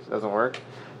for reshut. It doesn't work.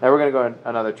 Now we're going to go on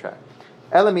another track.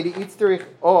 Right,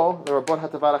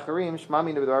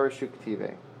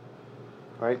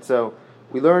 so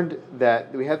we learned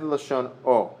that we have the lashon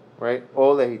o, right,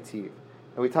 o lehitiv,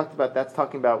 and we talked about that's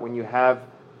talking about when you have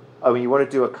when you want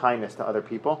to do a kindness to other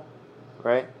people,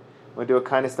 right? When you do a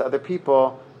kindness to other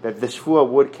people, that the shvuah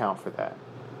would count for that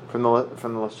from the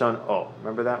lashon o.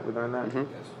 Remember that we learned that. Mm-hmm.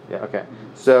 Yes. Yeah. Okay.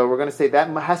 So we're going to say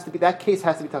that case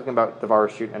has to be talking about davar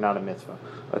reshut and not a mitzvah.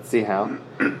 Let's see how.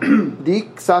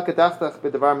 Dik sakadachtach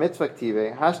b'davar mitzvah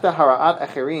ktive hashta hara'at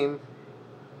acherim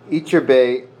itcher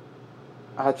be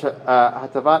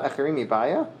hatavat acherim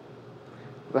mibaya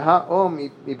v'ha o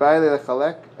mibaya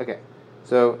lechalek. Okay.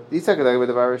 So dik sakadachtach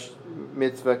b'davar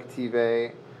mitzvah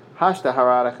ktive hashta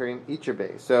hara'at acherim itcher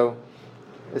be. So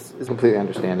this is completely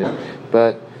understandable,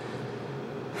 but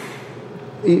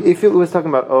if it was talking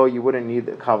about, you wouldn't need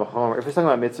the kal v'chomer. If it's talking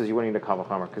about mitzvahs, you wouldn't need a kal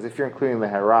v'chomer. Because if you're including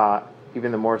lehara,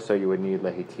 even the more so, you would need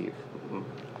lehitiv. Mm-hmm.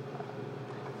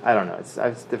 I don't know. It's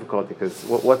difficult because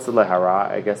what's the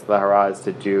lehara? I guess lehara is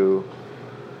to do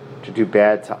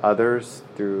bad to others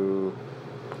through.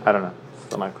 I don't know. It's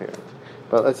still not clear.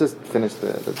 But let's just finish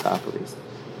the top at least.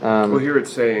 Well, here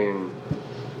it's saying.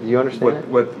 You understand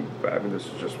what I mean, this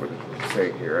is just what it's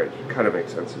saying here. It kind of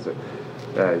makes sense. Is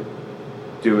that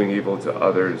doing evil to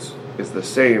others is the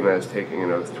same as taking an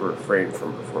oath to refrain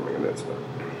from performing a mitzvah.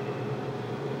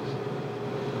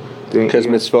 Because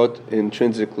mitzvot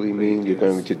intrinsically mean you're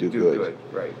going to do good.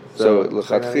 Right. So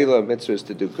l'chatchila mitzvah is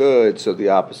to do good. So the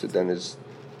opposite then is.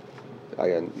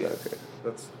 Okay.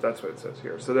 That's what it says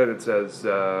here. So then it says,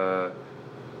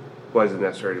 why is it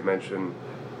necessary to mention?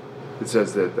 It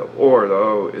says that the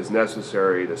O is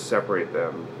necessary to separate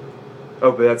them.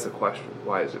 Oh, but that's the question.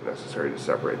 Why is it necessary to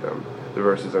separate them? The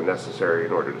verse is unnecessary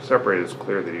in order to separate. It's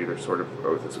clear that either sort of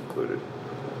oath is included.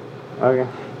 Okay.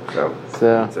 So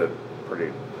it's a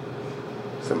pretty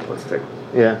simplistic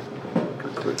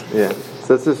conclusion. Yeah.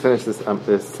 So let's just finish this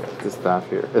stuff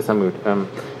here. This amud.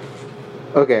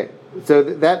 Okay. So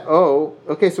that O.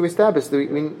 Okay. So we established no.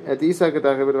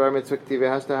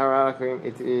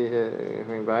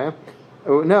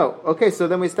 Okay. So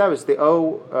then we established the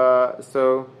O.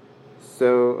 So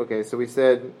we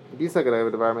said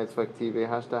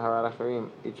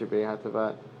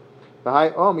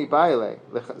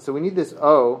so we need this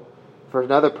O for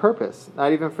another purpose,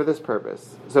 not even for this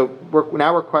purpose. So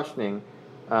we're questioning.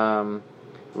 So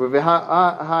we're going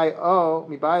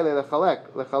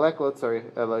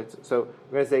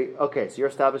to say, okay, so you're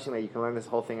establishing that you can learn this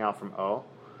whole thing out from O,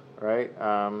 right?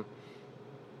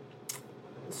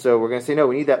 So we're going to say, no,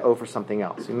 we need that O for something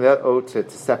else. We need that O to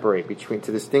separate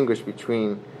to distinguish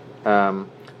between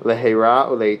lehera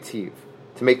or leitiv,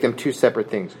 to make them two separate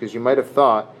things, because you might have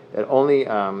thought that only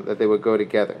that they would go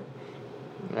together.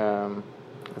 It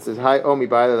says, "Hi omi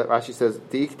ba'ila." Rashi says,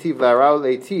 "Diiktiv la'ara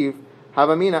leitiv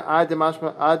havamina ad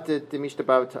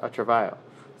demishtabav atravaya."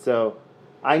 So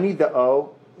I need the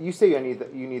O. You say you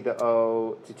need the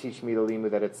O to teach me the limu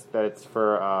that it's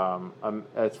for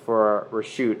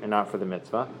reshut and not for the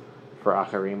mitzvah, for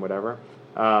acharim, whatever.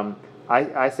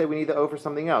 I say we need the O for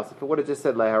something else. If it would have just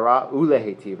said lehara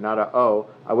ulehetiv, not a O,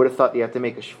 I would have thought you have to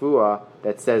make a shvuah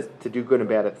that says to do good and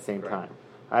bad at the same time.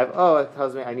 I have it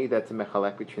tells me I need that to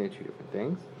mechalek between the two different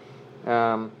things.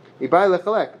 Ibai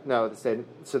lechalek. No,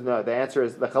 the answer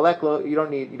is lechalek. You don't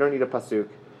need a pasuk.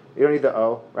 You don't need the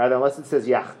O. Rather, unless it says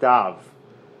yachdav.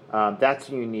 That's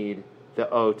when you need the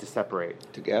O to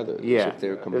separate together. Yeah, if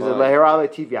they're combined. There's a lehera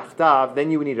leitiv yachdav. Then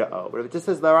you would need an O. But if it just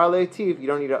says lehera leitiv, you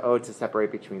don't need an O to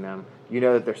separate between them. You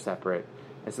know that they're separate,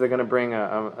 and so they're going to bring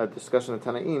a discussion of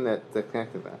Tanaim that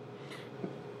connected that.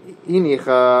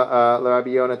 Inicha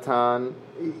l'Rabbi Yonatan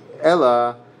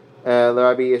ela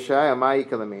l'Rabbi Yeshaya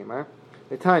ma'ika l'meimar.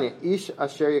 Netanya ish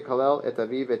asher yikalel et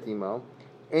aviv et imo,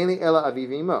 eni ela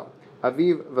aviv imo.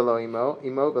 Aviv velo imo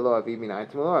velo aviv minayin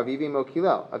timelo. Aviv imo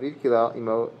kilel. Aviv kilel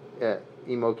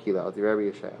imo kilel. The Rabbi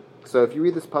Yeshaya. So if you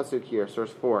read this pasuk here,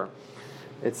 source 4,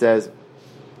 it says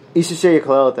ish asher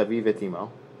yikalel et aviv et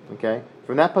imo. Okay,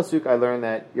 from that pasuk I learned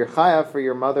that you're chayav for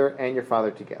your mother and your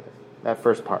father together. That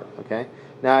first part, okay?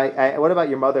 Now, what about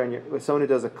your mother and someone who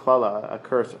does a klala, a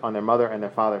curse on their mother and their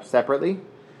father separately?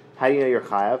 How do you know you're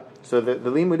chayav? So the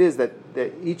limud is that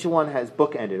each one has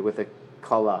bookended with a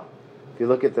klala. If you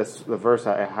look at the verse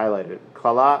I highlighted,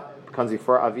 klala comes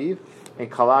before aviv,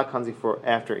 and kala comes before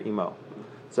after imo.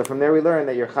 So from there we learn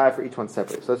that you're chayav for each one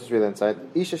separately. So let's just read that inside.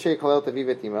 Isha shei kalel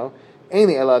tavivet imo,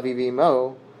 ainli ela aviv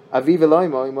imo, aviv elo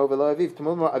imo velo aviv.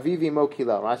 Tomorrow aviv imo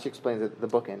kilel. Rashi explains the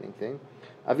bookending thing.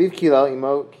 Aviv kilel,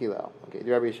 imo kilel. Okay,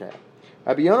 do Rabbi Yishaya.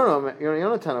 Rabbi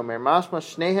Yonatan omer, mashma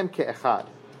shnehem ke'echad,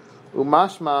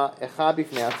 umashma echad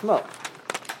b'fnei atzmo.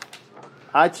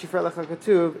 Ad shifra lecha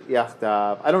katuv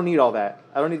yachdav. I don't need all that.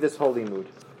 I don't need this holy mood.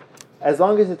 As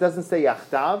long as it doesn't say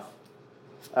yachdav,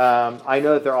 I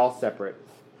know that they're all separate.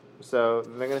 So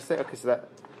they're going to say, okay, so that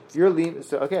you're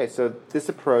so this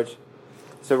approach.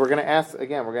 So we're going to ask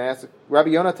again. We're going to ask Rabbi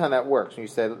Yonatan. That works. When you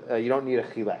said you don't need a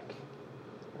chilek,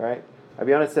 right? Rabbi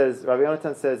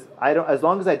Yonatan says, I don't. As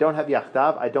long as I don't have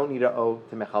yachdav, I don't need an o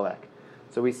to mechalek.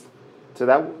 So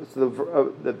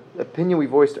the opinion we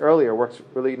voiced earlier works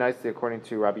really nicely according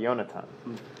to Rabbi Yonatan.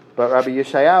 But Rabbi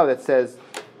Yeshayahu that says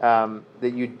that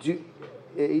you do,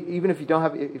 even if you don't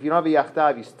have a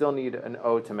yachdav, you still need an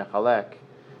o to mechalek.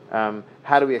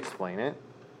 How do we explain it?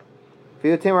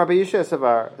 Rabbi Yeshua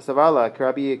savala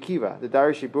Rabbi Akiva the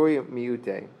Dari Shiburi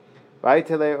miute.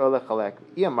 Vayitele olechalek.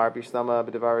 Iyamar bishlama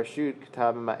b'devar reshut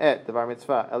k'tab ma'et devar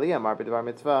mitzvah. Eliyamar b'devar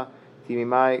mitzvah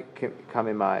timimai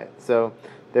kamimai. So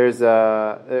there's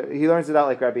he learns it out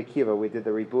like Rabbi Akiva. We did the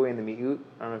ribui and the miut.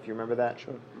 I don't know if you remember that.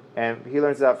 Sure. And he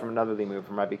learns it out from another limud,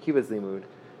 from Rabbi Akiva's limud.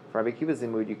 From Rabbi Akiva's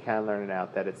limud, you can learn it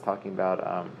out that it's talking about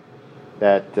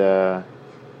that.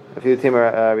 If you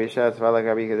timur Rishat like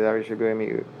Rabbi Akiva ribui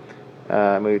miut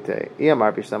miute.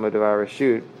 Iyamar bishlama b'devar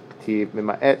reshut. So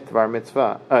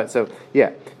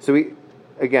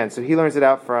he learns it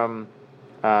out from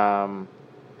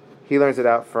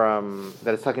that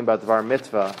it's talking about Dvar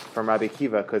Mitzvah from Rabbi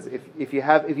Akiva, because if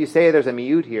you say there's a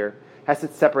miut here, it has to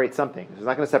separate something. It's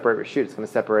not going to separate Reshut, it's going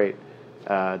to separate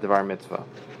Dvar Mitzvah.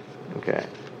 Okay.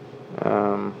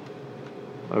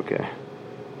 Okay.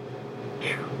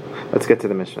 Let's get to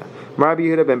the Mishnah. Rabbi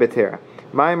Yehuda ben Betera.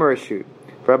 Ma'im Reshut.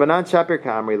 Rabbanan Shapir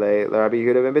Kamri Le Rabbi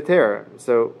Yehuda ben Betera.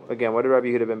 So again, what did Rabbi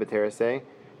Yehuda ben Betera say?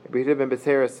 Rabbi Yehuda ben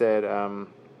Betera said,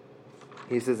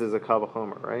 he says there's a Kal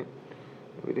V'chomer, right?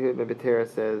 Rabbi Yehuda ben Betera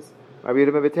says, Rabbi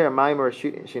Yehuda ben Betera, Ma'im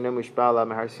Reshut Shino Mushbala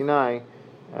Mehar Sinai,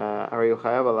 Ari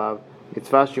Chayav Alav,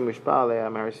 Yitzvah Shu Mushbala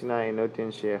Mehar Sinai,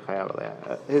 Notin Shei Chayav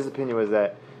Alav. His opinion was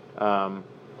that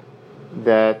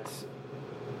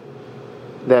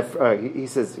he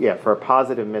says, for a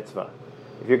positive mitzvah.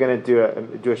 If you're going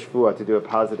to do a Shevuot, to do a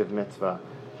positive mitzvah,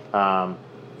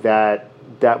 that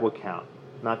would count,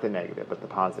 not the negative, but the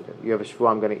positive. You have a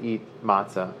Shevuot, I'm going to eat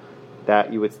matzah,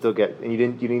 that you would still get, and you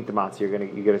didn't eat the matzah.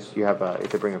 You have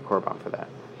to bring a korban for that.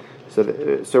 So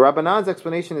Rabbanan's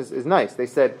explanation is nice. They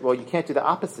said, well, you can't do the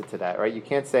opposite to that, right? You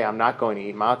can't say I'm not going to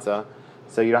eat matzah,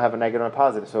 so you don't have a negative and a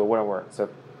positive, so it wouldn't work. So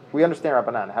we understand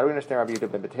Rabbanan. How do we understand Rabbi Yehuda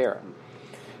ben Betera?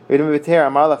 So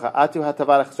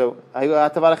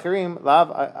hatavarachrim lav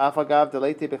afagav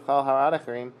delete bechal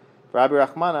harachrim Rabbi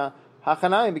Rachmana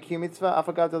hachanayim b'kiyum mitzvah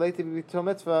afagav delete b'bitul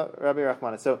mitzvah Rabbi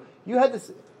Rachmana. So you had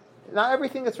this. Not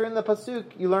everything that's written in the pasuk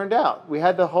you learned out. We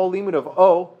had the whole limud of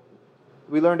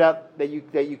we learned out that you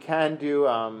can do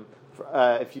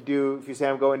if you say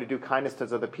I'm going to do kindness to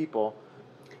other people,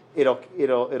 it'll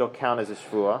count as a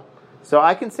shvuah. So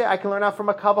I can learn out from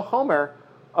a Kal V'chomer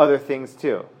other things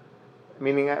too.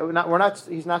 Meaning,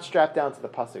 he's not strapped down to the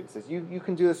pasuk. He says you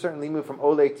can do a certain limud from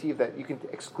Olei Tiv that you can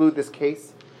exclude this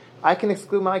case. I can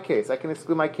exclude my case. I can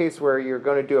exclude my case where you're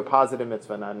going to do a positive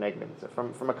mitzvah, not a negative mitzvah,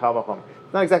 from a Kal V'chomer.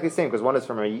 It's not exactly the same because one is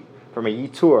from a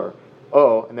yitur,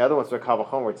 and the other one's from a Kal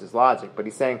V'chomer, which is logic. But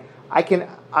he's saying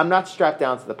I'm not strapped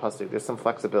down to the pasuk. There's some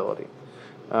flexibility.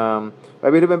 Rabbi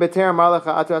Yehuda ben Betera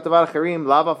Marlacha Atu Hatavar Acharim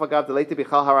Lava Fagav Delete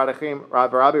Bichal Haradachim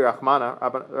Rabbi Rachmana.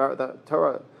 The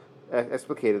Torah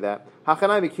explicated that.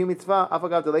 Hachanai b'kiyum mitzvah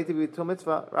afagav delete b'bitul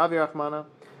mitzvah Rabbi Rachmana.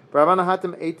 B'Rabbanan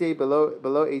hatam ete below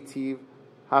etiv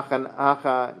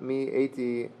hacha mi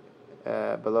ete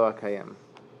below akayim.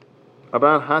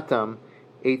 Rabbanan hatam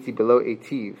ete below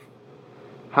etiv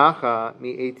hacha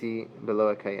mi ete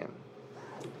below akayim.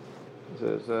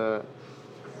 So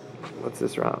what's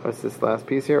this round? What's this last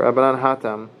piece here? Rabbanan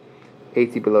hatam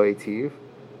ete below etiv.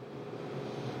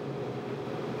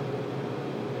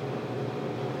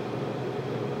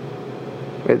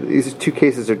 These two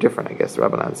cases are different, I guess, the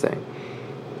Rabbanan's saying.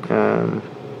 No,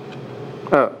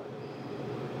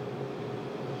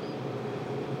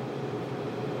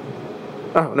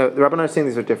 the Rabbanan is saying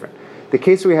these are different. The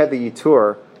case where we had the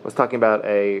Yitur, was talking about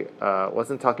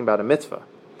wasn't talking about a mitzvah.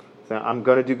 So I'm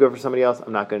going to do good for somebody else.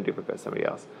 I'm not going to do good for somebody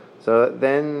else. So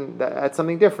then that's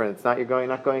something different. It's not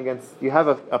not going against. You have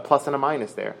a plus and a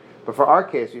minus there. But for our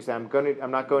case, you say I'm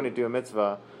not going to do a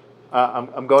mitzvah.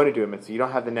 I'm going to do a mitzvah. You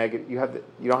don't have the negative. You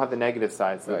don't have the negative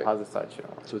side. So the positive side should.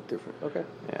 So it's different. Okay.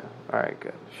 Yeah. All right.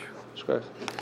 Good.